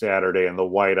on a Saturday and the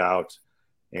whiteout.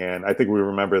 And I think we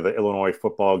remember the Illinois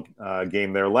football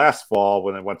game there last fall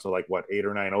when it went to 8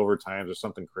 or 9 overtimes or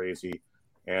something crazy.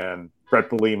 And Brett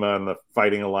Bielema and the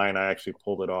Fighting Illini actually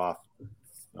pulled it off.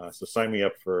 So sign me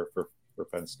up for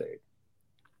Penn State.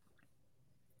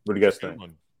 What do you guys think?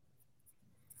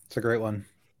 It's a great one.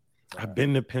 I've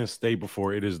been to Penn State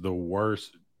before. It is the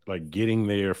worst. Like getting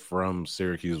there from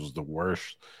Syracuse was the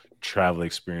worst travel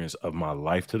experience of my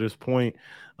life to this point.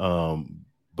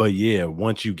 But yeah,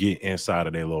 once you get inside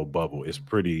of their little bubble, it's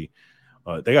pretty.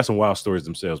 They got some wild stories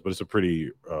themselves, but it's a pretty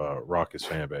raucous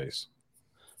fan base.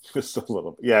 Just a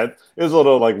little, yeah. It was a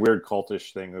little weird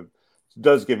cultish thing. It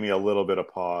does give me a little bit of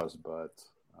pause, but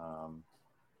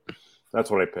that's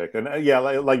what I picked. And yeah,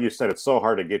 like you said, it's so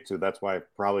hard to get to. That's why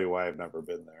I've never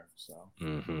been there. So,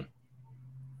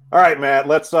 All right, Matt.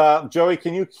 Let's. Joey,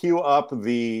 can you cue up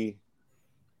the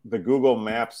Google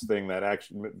Maps thing that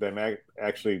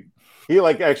actually he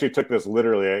actually took this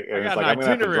literally, and it's I'm gonna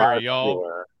have to drive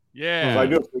y'all. Yeah, so I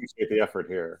do appreciate the effort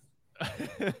here.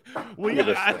 Well,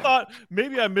 yeah, I thought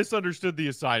maybe I misunderstood the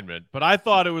assignment, but I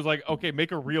thought it was okay,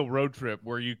 make a real road trip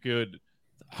where you could,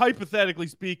 hypothetically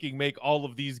speaking, make all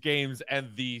of these games and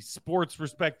the sports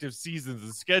respective seasons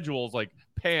and schedules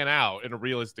pan out in a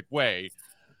realistic way.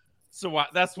 So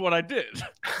that's what I did.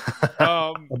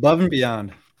 Above and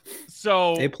beyond.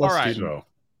 So A+ all right, student.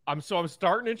 I'm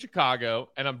starting in Chicago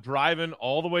and I'm driving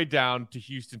all the way down to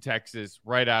Houston, Texas,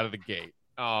 right out of the gate.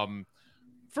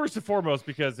 First and foremost,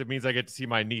 because it means I get to see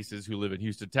my nieces who live in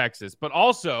Houston, Texas, but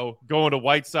also going to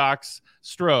White Sox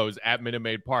Stros at Minute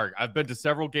Maid Park. I've been to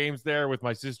several games there with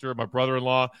my sister and my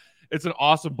brother-in-law. It's an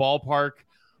awesome ballpark.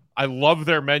 I love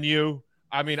their menu.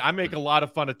 I mean, I make a lot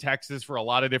of fun of Texas for a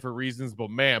lot of different reasons, but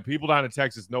man, people down in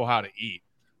Texas know how to eat.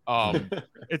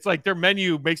 It's like their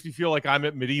menu makes me feel like I'm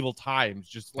at medieval times,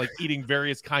 just like eating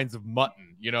various kinds of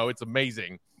mutton. It's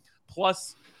amazing.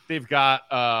 Plus, they've got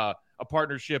a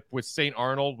partnership with St.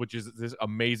 Arnold, which is this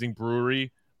amazing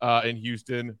brewery in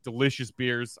Houston. Delicious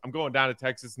beers. I'm going down to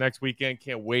Texas next weekend.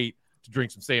 Can't wait to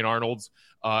drink some St. Arnold's.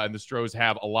 And the Stros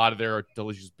have a lot of their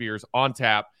delicious beers on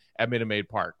tap at Minute Maid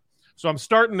Park. So I'm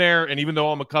starting there, and even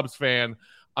though I'm a Cubs fan,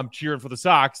 I'm cheering for the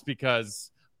Sox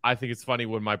because I think it's funny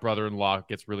when my brother-in-law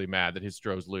gets really mad that his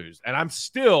Stros lose. And I'm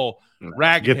still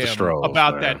ragging him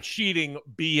about that cheating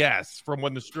BS from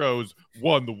when the Stros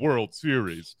won the World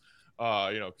Series.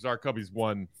 Because our Cubbies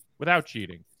won without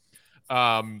cheating.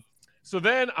 So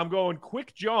then I'm going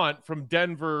quick jaunt from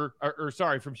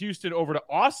from Houston over to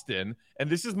Austin. And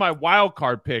this is my wild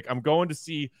card pick. I'm going to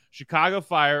see Chicago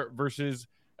Fire versus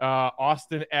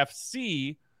Austin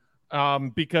FC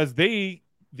because the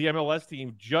MLS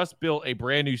team just built a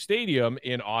brand new stadium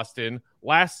in Austin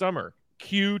last summer,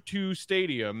 Q2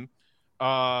 Stadium,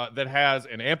 that has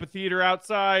an amphitheater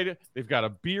outside. They've got a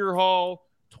beer hall,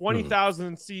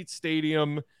 20,000 seat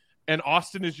stadium, and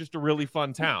Austin is just a really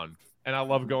fun town. And I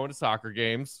love going to soccer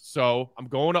games. So I'm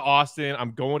going to Austin.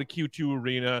 I'm going to Q2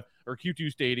 Arena or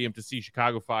Q2 Stadium to see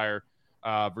Chicago Fire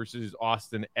versus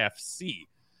Austin FC.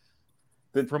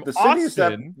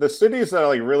 The cities that are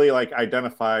like really like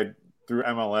identified through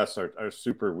MLS are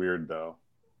super weird though.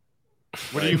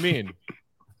 What do you mean?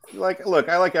 Like, look,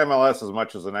 I like MLS as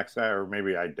much as the next guy, or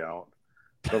maybe I don't.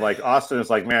 But like Austin is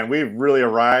like, man, we've really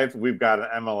arrived. We've got an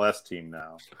MLS team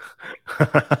now.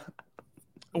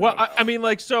 Well, I mean,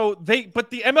 like, but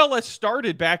the MLS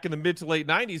started back in the mid to late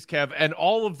 90s, Kev, and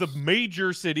all of the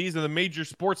major cities and the major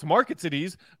sports market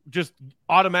cities just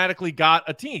automatically got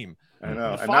a team. I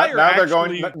know.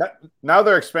 And now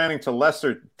they're expanding to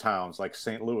lesser towns like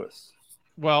St. Louis.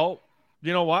 Well,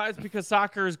 you know why? It's because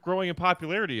soccer is growing in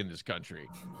popularity in this country.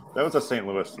 That was a St.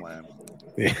 Louis slam.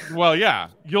 Well, yeah.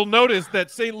 You'll notice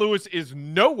that St. Louis is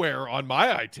nowhere on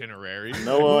my itinerary.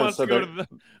 No one's going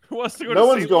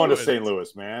to St.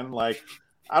 Louis, man. Like,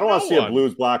 I don't want to see a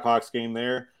Blues Blackhawks game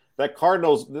there. The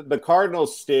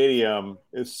Cardinals Stadium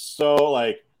is so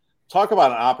like, talk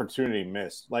about an opportunity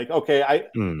missed. Like, okay,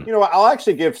 I'll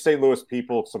actually give St. Louis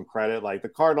people some credit. Like, the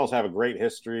Cardinals have a great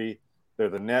history. They're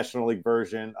the National League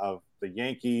version of the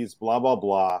Yankees, blah, blah,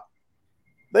 blah.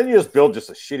 Then you just build just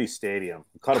a shitty stadium,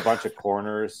 cut a bunch of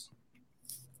corners.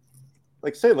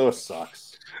 Like, St. Louis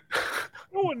sucks.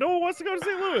 No one wants to go to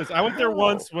St. Louis. I went there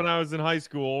once when I was in high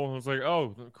school. I was like,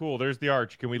 oh, cool. There's the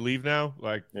arch. Can we leave now?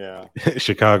 Like, yeah.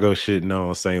 Chicago should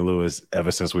know St. Louis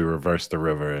ever since we reversed the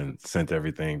river and sent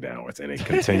everything downwards, and it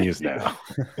continues now.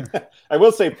 I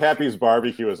will say Pappy's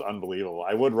Barbecue is unbelievable.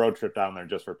 I would road trip down there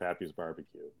just for Pappy's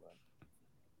Barbecue.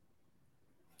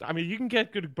 But... I mean, you can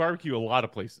get good barbecue a lot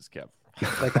of places, Kev.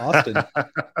 Like Austin.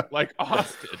 Like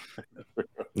Austin.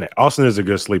 Yeah, Austin is a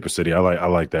good sleeper city. I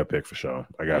like that pick for sure.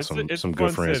 I got some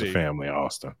good friends and family in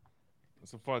Austin.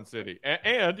 It's a fun city.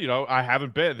 And I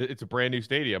haven't been. It's a brand new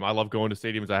stadium. I love going to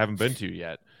stadiums I haven't been to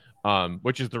yet,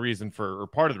 which is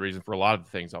part of the reason for a lot of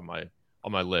the things on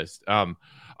my list. All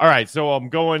right, so I'm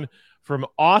going from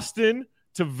Austin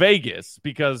to Vegas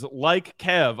because, like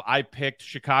Kev, I picked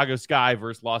Chicago Sky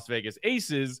versus Las Vegas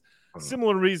Aces.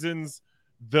 Similar reasons.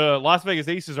 The Las Vegas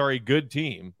Aces are a good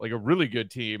team, like a really good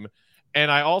team.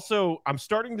 And I'm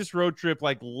starting this road trip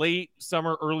like late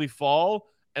summer, early fall,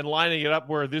 and lining it up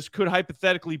where this could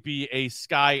hypothetically be a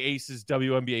Sky Aces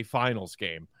WNBA Finals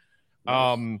game.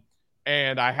 Nice.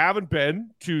 And I haven't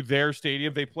been to their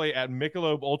stadium. They play at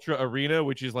Michelob Ultra Arena,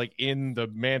 which is like in the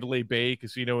Mandalay Bay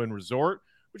Casino and Resort.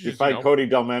 You find Cody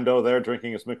Delmendo there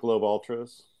drinking his Michelob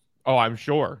Ultras? Oh, I'm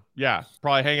sure. Yeah,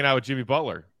 probably hanging out with Jimmy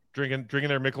Butler. Drinking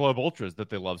their Michelob Ultras that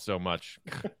they love so much.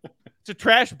 It's a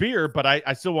trash beer, but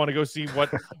I still want to go see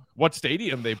what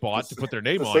stadium they bought to put their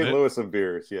name on it. St. Louis of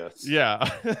beers, yes. Yeah.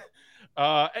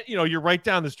 You're right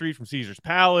down the street from Caesar's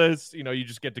Palace. You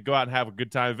just get to go out and have a good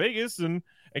time in Vegas and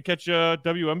catch a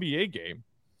WNBA game.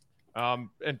 I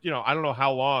don't know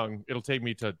how long it'll take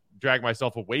me to drag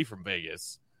myself away from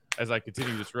Vegas as I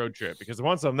continue this road trip, because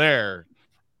once I'm there,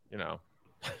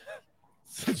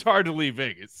 it's hard to leave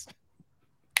Vegas.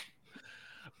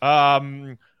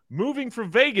 Moving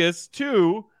from Vegas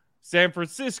to San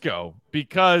Francisco,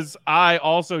 because I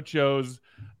also chose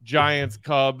Giants,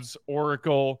 Cubs,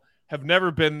 Oracle. Have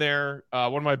never been there.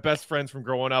 One of my best friends from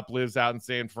growing up lives out in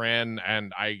San Fran,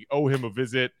 and I owe him a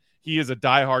visit. He is a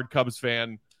diehard Cubs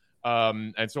fan,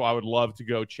 and so I would love to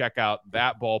go check out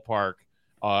that ballpark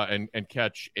and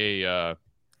catch a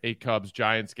a Cubs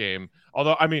Giants game.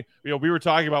 Although, I mean, we were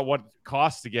talking about what it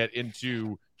costs to get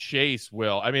into Chase,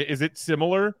 Will. I mean, is it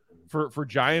similar for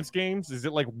Giants games? Is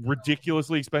it like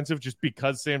ridiculously expensive just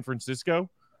because San Francisco?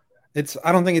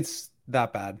 I don't think it's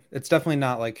that bad. It's definitely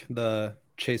not like the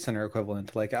Chase Center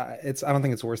equivalent. Like I don't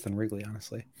think it's worse than Wrigley,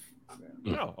 honestly.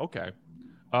 Oh, okay.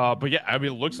 But yeah, I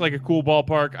mean, it looks like a cool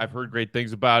ballpark. I've heard great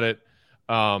things about it.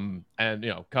 And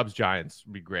Cubs Giants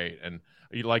would be great. And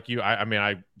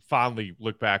I fondly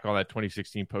look back on that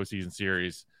 2016 postseason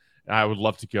series. And I would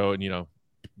love to go and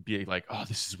be like, oh,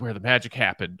 this is where the magic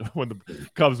happened when the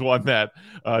Cubs won that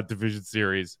division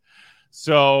series.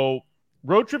 So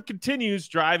road trip continues,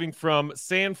 driving from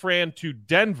San Fran to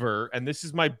Denver, and this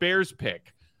is my Bears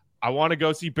pick. I want to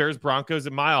go see Bears Broncos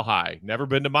at Mile High. Never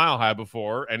been to Mile High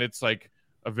before, and it's like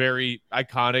a very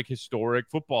iconic, historic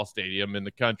football stadium in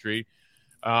the country.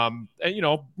 And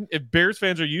if Bears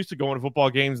fans are used to going to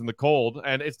football games in the cold,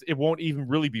 and it won't even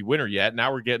really be winter yet.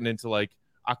 Now we're getting into like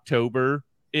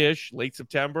October-ish, late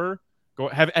September.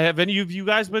 Have any of you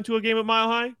guys been to a game at Mile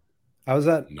High? I was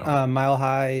at Mile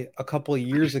High a couple of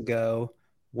years ago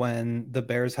when the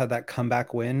Bears had that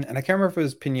comeback win, and I can't remember if it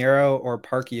was Pinheiro or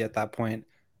Parkey at that point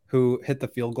who hit the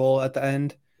field goal at the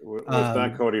end. It was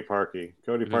not Cody Parkey.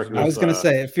 Cody Parkey. I was going to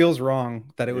say, it feels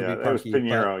wrong that it would be Parkey. It was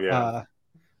Pinheiro,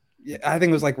 I think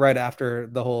it was like right after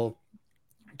the whole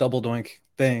double doink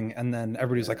thing, and then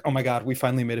everybody was like, "Oh my God, we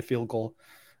finally made a field goal."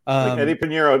 Eddie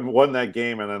Pinheiro won that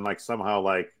game, and then like somehow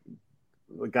like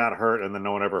got hurt, and then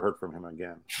no one ever heard from him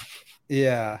again.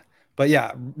 Yeah, but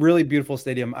yeah, really beautiful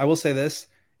stadium. I will say this: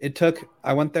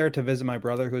 I went there to visit my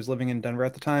brother who was living in Denver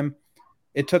at the time.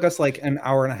 It took us like an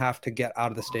hour and a half to get out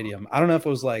of the stadium. I don't know if it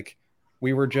was like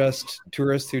we were just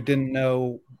tourists who didn't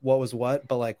know what was what,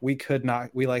 but like we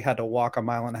like had to walk a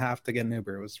mile and a half to get an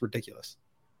Uber. It was ridiculous.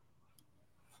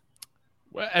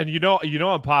 Well, and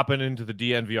I'm popping into the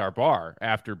DNVR bar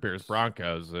after Bears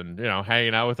Broncos and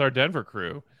hanging out with our Denver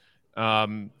crew.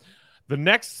 The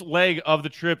next leg of the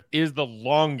trip is the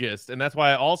longest, and that's why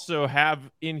I also have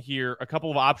in here a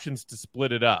couple of options to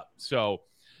split it up. So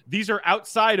these are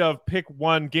outside of pick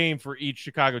one game for each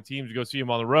Chicago team to go see them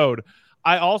on the road.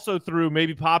 I also threw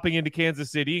maybe popping into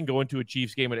Kansas City and going to a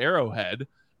Chiefs game at Arrowhead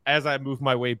as I move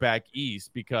my way back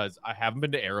east, because I haven't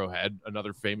been to Arrowhead,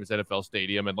 another famous NFL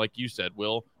stadium. And like you said,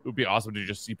 Will, it would be awesome to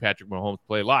just see Patrick Mahomes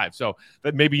play live. So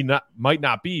that might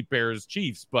not be Bears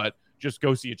Chiefs, but just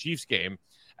go see a Chiefs game.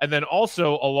 And then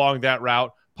also along that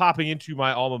route, popping into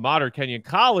my alma mater, Kenyon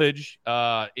College,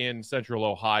 in Central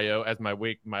Ohio, as my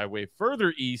way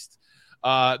further east.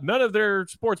 None of their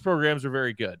sports programs are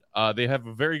very good. They have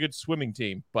a very good swimming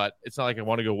team, but it's not like I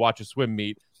want to go watch a swim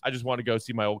meet. I just want to go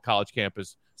see my old college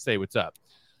campus, say what's up.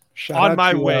 Shout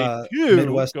out to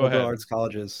Midwest Liberal Arts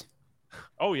Colleges.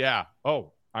 Oh, yeah.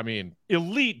 Oh, I mean,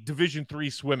 elite Division III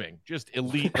swimming, just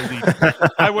elite.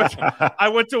 I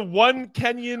went to one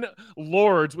Kenyon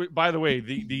Lords. By the way,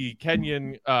 the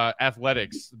Kenyon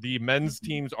athletics, the men's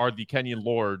teams are the Kenyon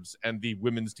Lords, and the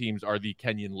women's teams are the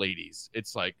Kenyon Ladies.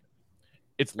 It's like,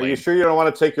 it's lame. Are you sure you don't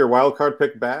want to take your wild card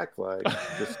pick back? Like,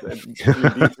 just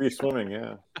D3 swimming,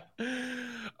 yeah.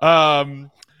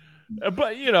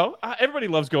 But everybody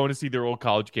loves going to see their old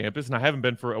college campus, and I haven't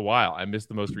been for a while. I missed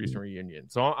the most recent reunion,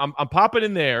 so I'm popping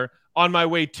in there on my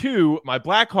way to my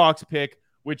Blackhawks pick,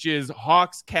 which is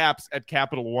Hawks Caps at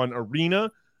Capital One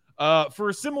Arena. For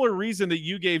a similar reason that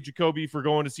you gave, Jacoby, for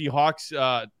going to see Hawks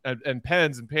and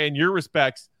Pens and paying your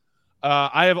respects.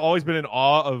 I have always been in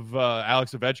awe of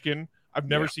Alex Ovechkin. I've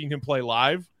never seen him play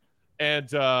live, and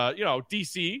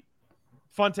DC.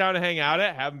 Fun town to hang out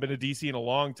at. Haven't been to DC in a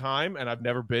long time, and I've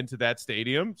never been to that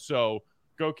stadium. So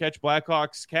go catch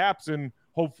Blackhawks Caps and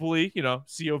hopefully,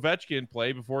 see Ovechkin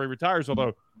play before he retires.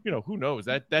 Although, who knows?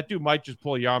 That dude might just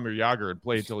pull Jaromir Jagr and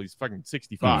play until he's fucking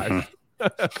 65.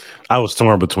 Mm-hmm. I was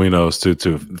torn between those two,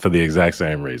 too, for the exact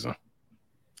same reason.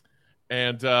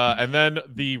 And then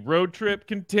the road trip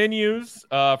continues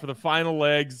for the final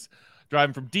legs,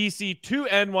 driving from DC to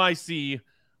NYC.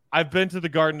 I've been to the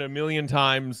Garden a million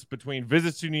times between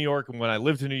visits to New York and when I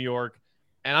lived in New York,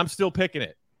 and I'm still picking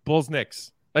it.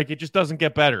 Bulls-Knicks. Like, it just doesn't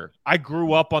get better. I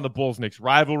grew up on the Bulls-Knicks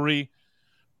rivalry.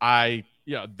 That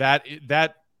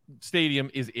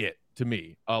stadium is it to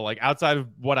me. Like, outside of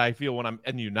what I feel when I'm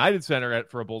in the United Center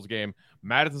for a Bulls game,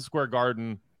 Madison Square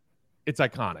Garden, it's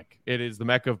iconic. It is the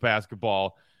mecca of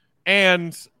basketball.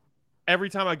 And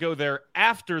every time I go there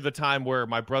after the time where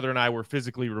my brother and I were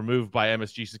physically removed by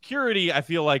MSG security, I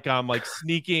feel like I'm like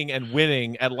sneaking and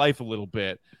winning at life a little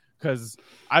bit because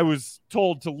I was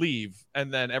told to leave.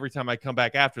 And then every time I come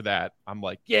back after that, I'm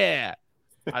like, yeah,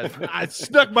 I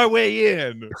snuck my way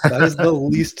in. That is the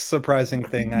least surprising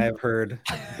thing I have heard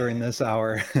during this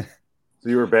hour. So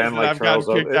you were banned like I've Charles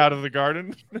gotten kicked out of the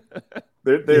garden.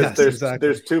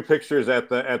 There's two pictures at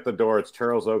the door. It's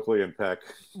Charles Oakley and Peck.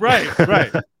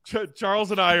 Right.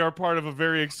 Charles and I are part of a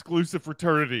very exclusive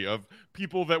fraternity of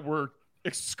people that were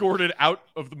escorted out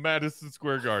of the Madison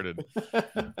Square Garden.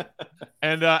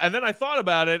 And then I thought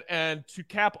about it, and to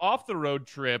cap off the road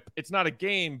trip, it's not a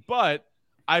game, but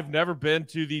I've never been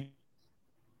to the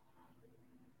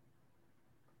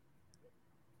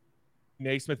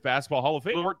Naismith Basketball Hall of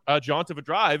Fame or a jaunt of a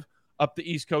drive up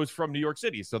the East Coast from New York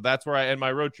City. So that's where I end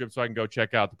my road trip so I can go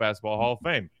check out the Basketball Hall of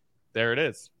Fame. There it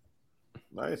is.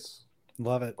 Nice.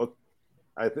 Love it. Well,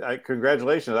 I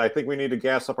congratulations. I think we need to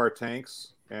gas up our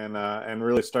tanks and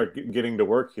really start getting to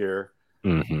work here.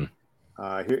 Mm-hmm.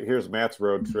 Here's Matt's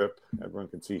road trip. Everyone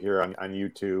can see here on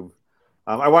YouTube.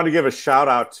 I want to give a shout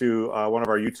out to one of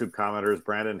our YouTube commenters,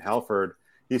 Brandon Halford.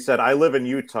 He said, I live in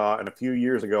Utah, and a few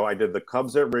years ago, I did the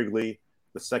Cubs at Wrigley,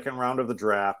 the second round of the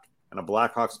draft, and a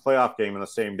Blackhawks playoff game in the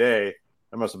same day.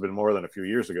 That must have been more than a few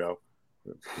years ago.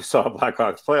 He saw a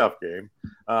Blackhawks playoff game.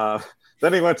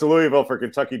 Then he went to Louisville for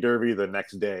Kentucky Derby the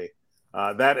next day.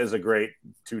 That is a great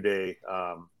two-day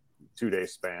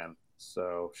span.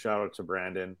 So shout out to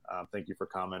Brandon. Thank you for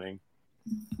commenting.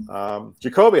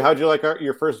 Jacoby, how'd you like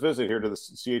your first visit here to the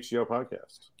CHGO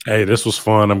podcast? Hey, this was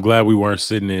fun. I'm glad we weren't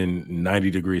sitting in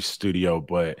 90-degree studio,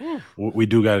 but we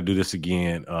do got to do this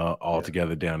again all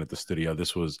together down at the studio.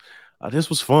 This was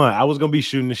fun. I was going to be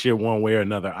shooting the shit one way or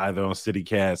another, either on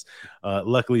CityCast.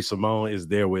 Luckily, Simone is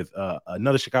there with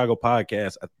another Chicago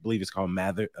podcast. I believe it's called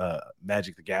Magic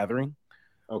the Gathering.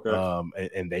 Okay.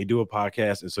 And they do a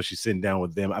podcast, and so she's sitting down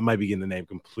with them. I might be getting the name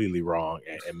completely wrong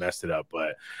and messed it up,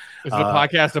 but is the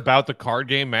podcast about the card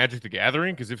game Magic the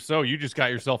Gathering? Because if so, you just got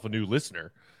yourself a new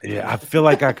listener. Yeah, I feel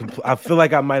like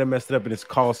I might have messed it up, and it's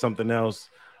called something else.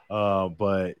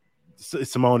 But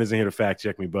Simone isn't here to fact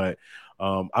check me, but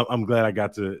I'm glad I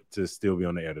got to still be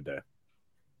on the air today.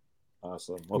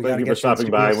 Awesome. Well, thank you for stopping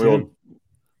by.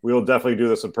 We will definitely do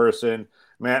this in person.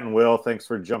 Matt and Will, thanks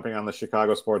for jumping on the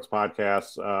Chicago Sports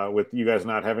Podcast. With you guys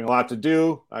not having a lot to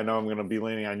do, I know I'm going to be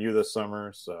leaning on you this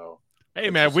summer. So,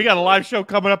 hey, man, we got a live show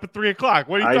coming up at 3:00.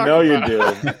 What are you talking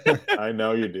about? You do. I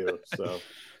know you do. So,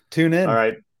 tune in. All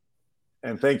right.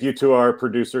 And thank you to our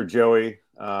producer, Joey,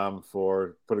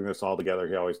 for putting this all together.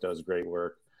 He always does great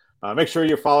work. Make sure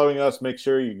you're following us. Make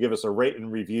sure you give us a rate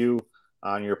and review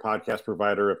on your podcast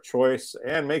provider of choice.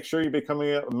 And make sure you're becoming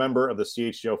a member of the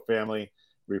CHGO family.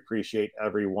 We appreciate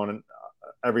every one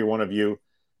of you.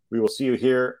 We will see you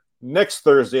here next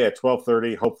Thursday at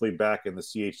 12:30, hopefully back in the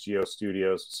CHGO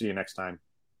studios. See you next time.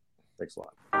 Thanks a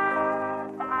lot.